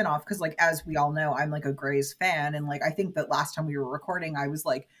Anatomy spinoff. Because, like, as we all know, I'm like a Grey's fan. And, like, I think that last time we were recording, I was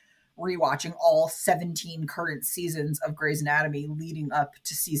like rewatching all 17 current seasons of Grey's Anatomy leading up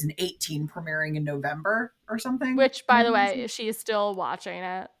to season 18 premiering in November or something. Which, by the way, she's still watching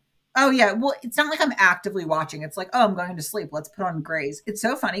it. Oh yeah, well, it's not like I'm actively watching. It's like, oh, I'm going to sleep. Let's put on Grays. It's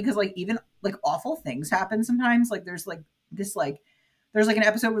so funny because like even like awful things happen sometimes. Like there's like this like there's like an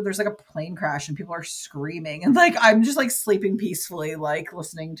episode where there's like a plane crash and people are screaming and like I'm just like sleeping peacefully, like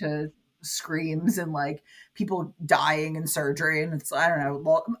listening to screams and like people dying in surgery and it's I don't know.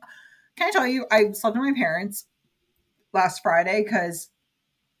 Well, can I tell you, I slept with my parents last Friday because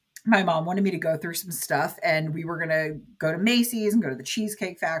my mom wanted me to go through some stuff and we were going to go to Macy's and go to the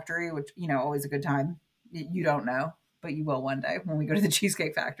Cheesecake Factory, which, you know, always a good time. You don't know, but you will one day when we go to the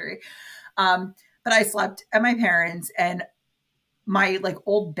Cheesecake Factory. But I slept at my parents and my like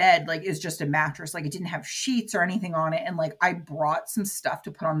old bed like is just a mattress. Like it didn't have sheets or anything on it. And like I brought some stuff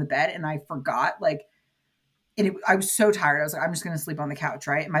to put on the bed and I forgot like, I was so tired. I was like, I'm just going to sleep on the couch.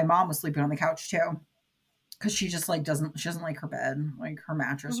 Right. And my mom was sleeping on the couch too because she just like she doesn't like her bed, like her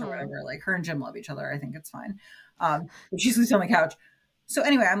mattress or Hmm. whatever. Like her and Jim love each other. I think it's fine. But she sleeps on the couch. So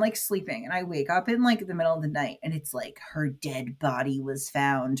anyway, I'm like sleeping and I wake up in like the middle of the night and it's like her dead body was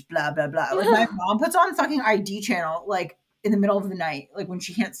found, blah, blah, blah. Like my mom puts on fucking ID channel like in the middle of the night, like when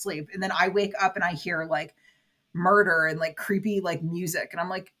she can't sleep. And then I wake up and I hear like murder and like creepy like music. And I'm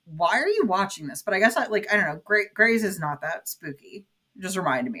like, why are you watching this? But I guess I don't know. Grey's is not that spooky. It just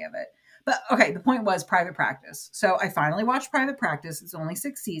reminded me of it. But okay, the point was Private Practice. So I finally watched Private Practice. It's only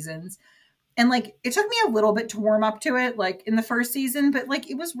 6 seasons. And like it took me a little bit to warm up to it, like in the first season, but like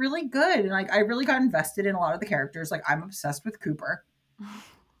it was really good. And like I really got invested in a lot of the characters. Like I'm obsessed with Cooper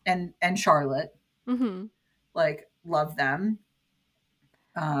and Charlotte. Hmm. Like love them.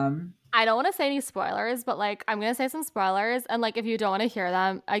 Um I don't want to say any spoilers, but like I'm gonna say some spoilers, and like if you don't want to hear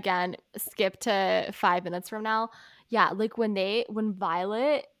them, again, skip to 5 minutes from now. Yeah, like when that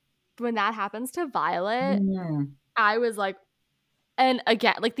happens to Violet, mm, I was like, and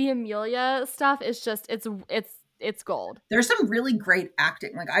again, like the Amelia stuff is just it's gold. there's some really great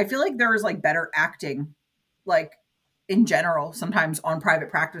acting. Like I feel like there's like better acting like in general sometimes on Private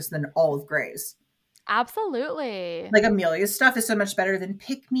Practice than all of Grey's. Absolutely. Like Amelia's stuff is so much better than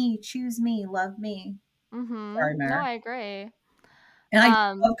pick me, choose me, love me. Mm-hmm. Sorry, No, Mare. I agree. And I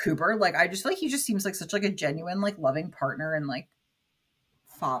Um, love Cooper. Like I just feel like he just seems like such like a genuine, like loving partner and like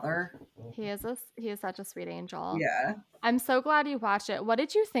father. he is such a sweet angel. Yeah. I'm so glad you watched it. What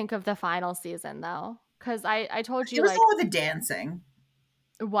did you think of the final season though? Because I told It you was like all the dancing.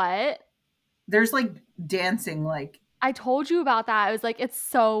 what? There's like dancing, like I told you about that. I was like, it's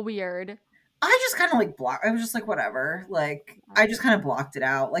so weird. I just kind of like I was just like, whatever. Like I just kind of blocked it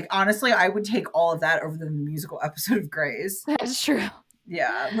out. Like honestly, I would take all of that over the musical episode of Grey's. That's true.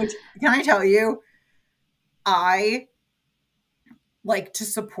 Yeah. Which can I tell you, I like to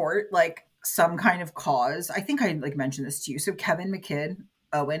support like some kind of cause. I think I like mentioned this to you. So Kevin McKidd,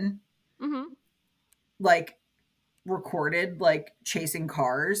 Owen, Hmm. like recorded like chasing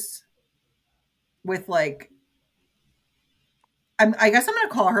cars with like I guess I'm gonna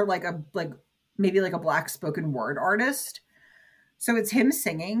call her like a like maybe like a black spoken word artist. So it's him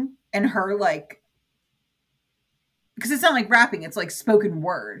singing and her like because it's not like rapping, it's like spoken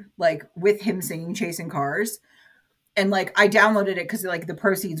word, like with him singing chasing cars. And like I downloaded it because like the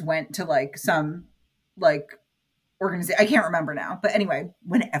proceeds went to like some like organization. I can't remember now. But anyway,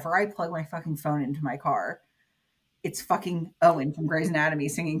 whenever I plug my fucking phone into my car, it's fucking Owen from Grey's Anatomy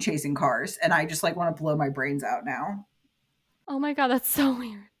singing Chasing Cars. And I just like want to blow my brains out now. Oh my god, that's so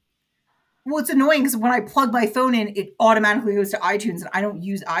weird. Well, it's annoying because when I plug my phone in, it automatically goes to iTunes and I don't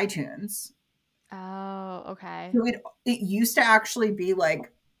use iTunes. Oh, okay. So it used to actually be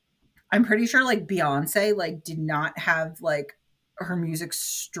like I'm pretty sure like Beyonce like did not have like her music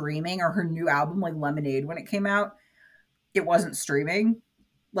streaming or her new album like Lemonade when it came out. It wasn't streaming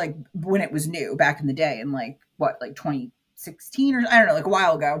like when it was new back in the day in like what like 2016 or I don't know like a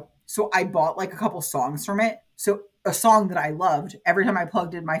while ago. So I bought like a couple songs from it. So a song that I loved, every time I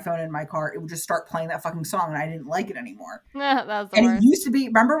plugged in my phone in my car, it would just start playing that fucking song and I didn't like it anymore. That was the And it worst. used to be,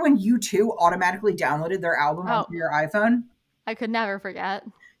 remember when U2 automatically downloaded their album Oh, onto your iPhone? I could never forget.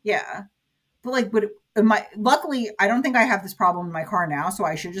 Yeah. But like, but my luckily, I don't think I have this problem in my car now, so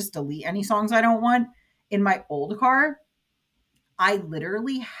I should just delete any songs I don't want. In my old car, I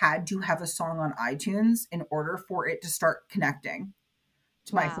literally had to have a song on iTunes in order for it to start connecting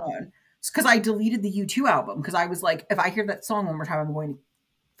to my Wow. phone. It's because I deleted the U2 album because I was like, if I hear that song one more time, I'm going to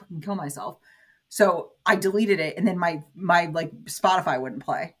fucking kill myself. So I deleted it, and then my like Spotify wouldn't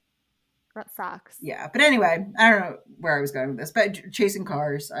play. That sucks. Yeah, but anyway, I don't know where I was going with this, but chasing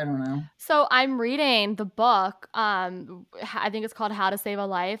cars, I don't know. So I'm reading the book. I think it's called How to Save a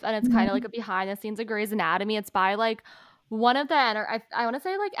Life, and it's kind of like Mhm. a behind the scenes of Grey's Anatomy. It's by like one of the I want to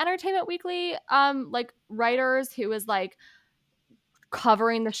say like Entertainment Weekly like writers who is like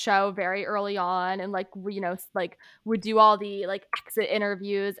covering the show very early on and like like would do all the like exit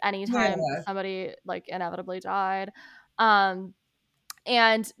interviews anytime Yeah, somebody like inevitably died. Um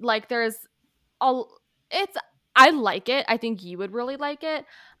and like there's a it's I like it. I think you would really like it.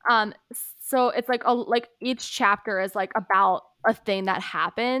 Um, so it's like like each chapter is like about a thing that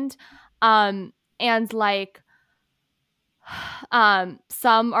happened. And like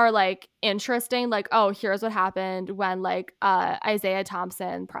some are like interesting, like, oh, here's what happened when like Isaiah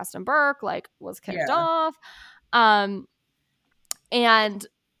Thompson, Preston Burke, like was kicked yeah, off. Um, and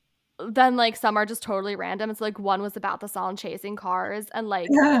then like some are just totally random. It's like one was about the song Chasing Cars, and like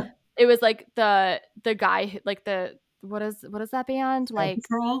yeah. it was like the guy who, like the what is that band? Snow Like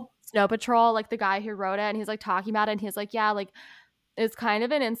Patrol. Snow Patrol, like the guy who wrote it, and he's like talking about it, and he's like, yeah, like it's kind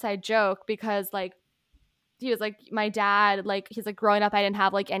of an inside joke because like he was like my dad, like he's like growing up I didn't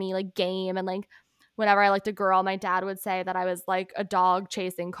have like any like game, and like whenever I liked a girl, my dad would say that I was like a dog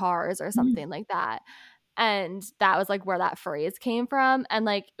chasing cars or something like that. And that was like where that phrase came from. And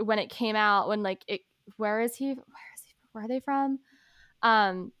like when it came out, when like it where are they from?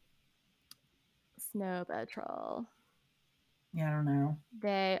 Um Snow Patrol. Yeah, I don't know.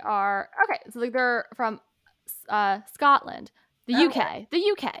 They are okay. So like they're from Scotland, the Okay. UK,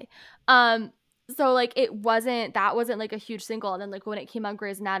 the UK. Um, so like that wasn't like a huge single, and then like when it came on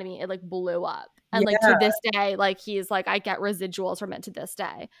Grey's Anatomy, it like blew up, and like to Yeah, this day, like he's like I get residuals from it to this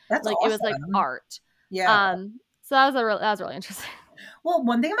day. that's Like it was like awesome. art. Yeah. So that was really interesting. Well,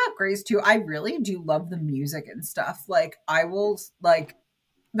 one thing about Grace too, I really do love the music and stuff. Like, I will like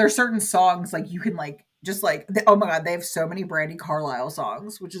there's certain songs like you can like just like oh my god, they have so many Brandy Carlisle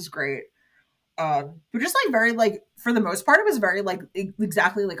songs, which is great. But just like very like for the most part, it was very like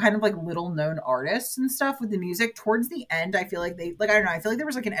exactly like kind of like little known artists and stuff with the music. Towards the end, I feel like they like I don't know. I feel like there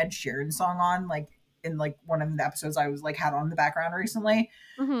was like an Ed Sheeran song on like in like one of the episodes I was like had on in the background recently.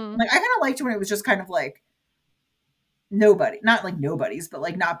 Hmm. Like I kind of liked when it was just kind of like nobody, not like nobodies, but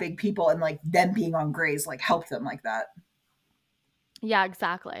like not big people, and like them being on Grays like helped them like that. Yeah,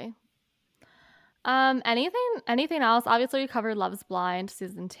 exactly. Anything else? Obviously, we covered Love's Blind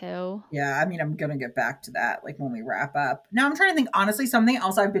season 2. Yeah, I mean, I'm gonna get back to that like when we wrap up. Now, I'm trying to think honestly, something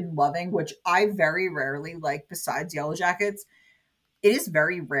else I've been loving, which I very rarely like besides Yellow Jackets. It is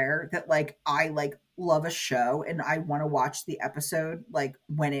very rare that like I like love a show and I want to watch the episode like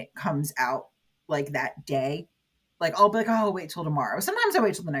when it comes out like that day. Like I'll be like, oh, I'll wait till tomorrow. Sometimes I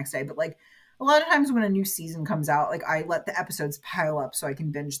wait till the next day, but like a lot of times when a new season comes out, like I let the episodes pile up so I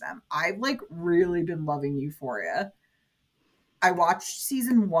can binge them. I've like really been loving Euphoria. I watched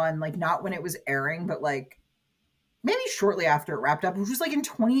season one, like not when it was airing, but like maybe shortly after it wrapped up, which was like in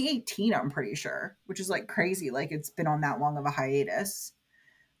 2018, I'm pretty sure, which is like crazy. Like it's been on that long of a hiatus.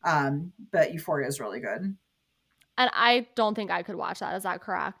 But Euphoria is really good. And I don't think I could watch that. Is that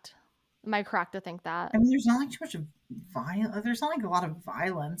correct? Am I correct to think that? I mean, there's not like too much of violence. There's not like a lot of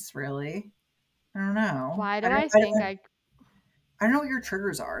violence, really. I don't know. Why do I think I I don't know what your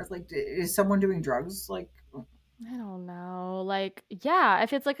triggers are. Like, is someone doing drugs? Like, I don't know. Like, yeah,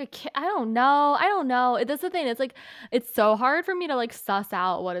 if it's like a kid, I don't know. I don't know. That's the thing. It's like, it's so hard for me to like suss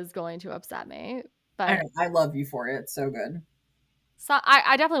out what is going to upset me. I But know, I love Euphoria. It's so good. so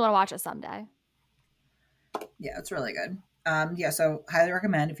I definitely want to watch it someday. Yeah, it's really good. Yeah, so highly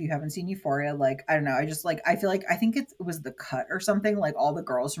recommend if you haven't seen Euphoria. Like, I don't know, I just like I feel like I think it was The Cut or something. Like all the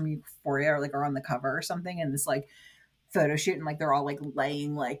girls from Euphoria are on the cover or something in this like photo shoot, and like they're all like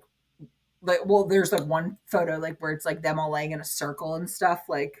laying like well, there's like one photo like where it's like them all laying in a circle and stuff,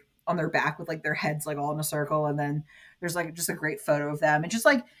 like on their back with like their heads like all in a circle, and then there's like just a great photo of them, and just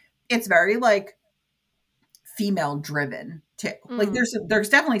like it's very like female driven too. Like Mm, there's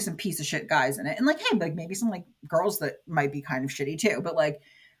definitely some piece of shit guys in it, and like hey, like maybe some like girls that might be kind of shitty too. But like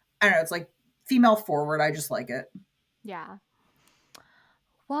I don't know, it's like female forward. I just like it. yeah.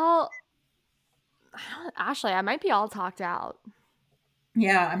 Well, Ashley, I might be all talked out.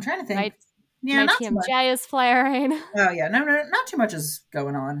 Yeah, I'm trying to think. My Yeah, my not too much. TMJ is flaring. Oh yeah, no, not too much is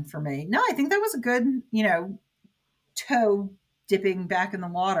going on for me. No, I think that was a good, toe dipping back in the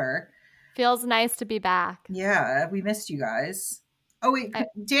water. Feels nice to be back. Yeah, we missed you guys. Oh wait, I,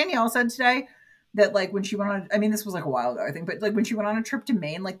 Danielle said today that like when she went on, I mean this was like a while ago I think, but like when she went on a trip to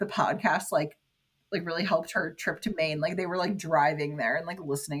Maine, like the podcast like really helped her trip to Maine. Like they were like driving there and like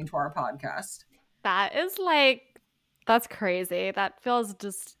listening to our podcast. that is like that's crazy. That feels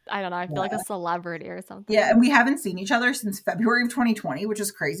just I don't know. I feel like a Yeah. celebrity or Yeah, something. and we haven't seen each other since February of 2020, which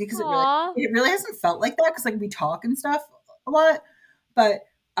is crazy because Aw. it really hasn't felt like that because like we talk and stuff a lot, but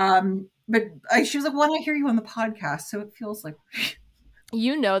she was like, "Why don't I hear you on the podcast?" So it feels like,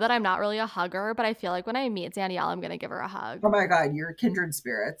 You know that I'm not really a hugger, but I feel like when I meet Danielle, I'm gonna give her a hug. oh my god, you're kindred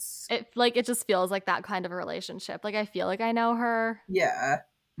spirits. It just feels like that kind of a relationship. Like I feel like I know her. Yeah,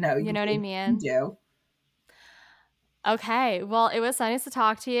 no, You you know what I do, you mean? do. Okay. Well, it was so nice to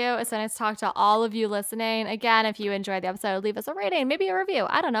talk to you. It's so nice to talk to all of you listening. Again, if you enjoyed the episode, leave us a rating, maybe a review.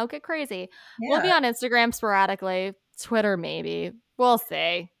 I don't know. Get crazy. We'll be Yeah. on Instagram sporadically, Twitter maybe. We'll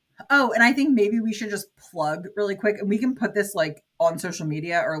see. Oh, and I think maybe we should just plug really quick, and we can put this like on social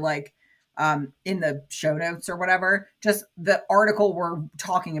media or like in the show notes or whatever. Just the article we're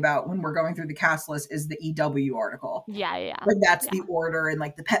talking about when we're going through the cast list is the EW article. Yeah, yeah, Like that's yeah. the order, and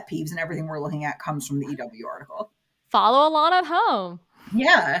like the pet peeves and everything we're looking at comes from the EW article. Follow along at home.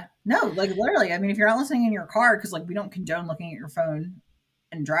 Yeah. No, like literally. I mean, if you're not listening in your car, because like we don't condone looking at your phone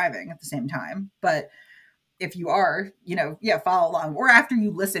and driving at the same time, but if you are, yeah, follow along. Or after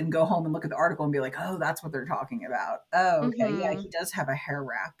you listen, go home and look at the article and be like, oh, that's what they're talking about. Oh, okay. Yeah, Mm-hmm. he does have a hair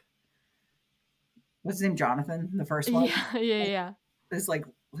wrap. What's his name? Jonathan, the first one? Yeah, yeah, Like, yeah. there's like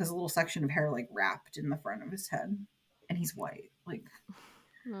his little section of hair like wrapped in the front of his head. And he's white.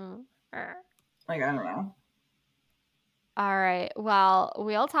 Mm. Like I don't know. All right. Well,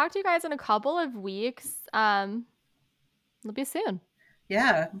 we'll talk to you guys in a couple of weeks. It'll be soon.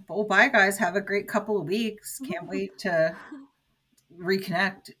 Yeah. Well, bye guys. Have a great couple of weeks. Can't wait to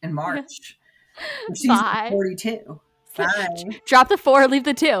reconnect in March for season Bye. 42. Bye. Drop the 4, leave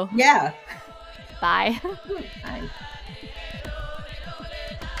the 2. Yeah. Bye. Bye.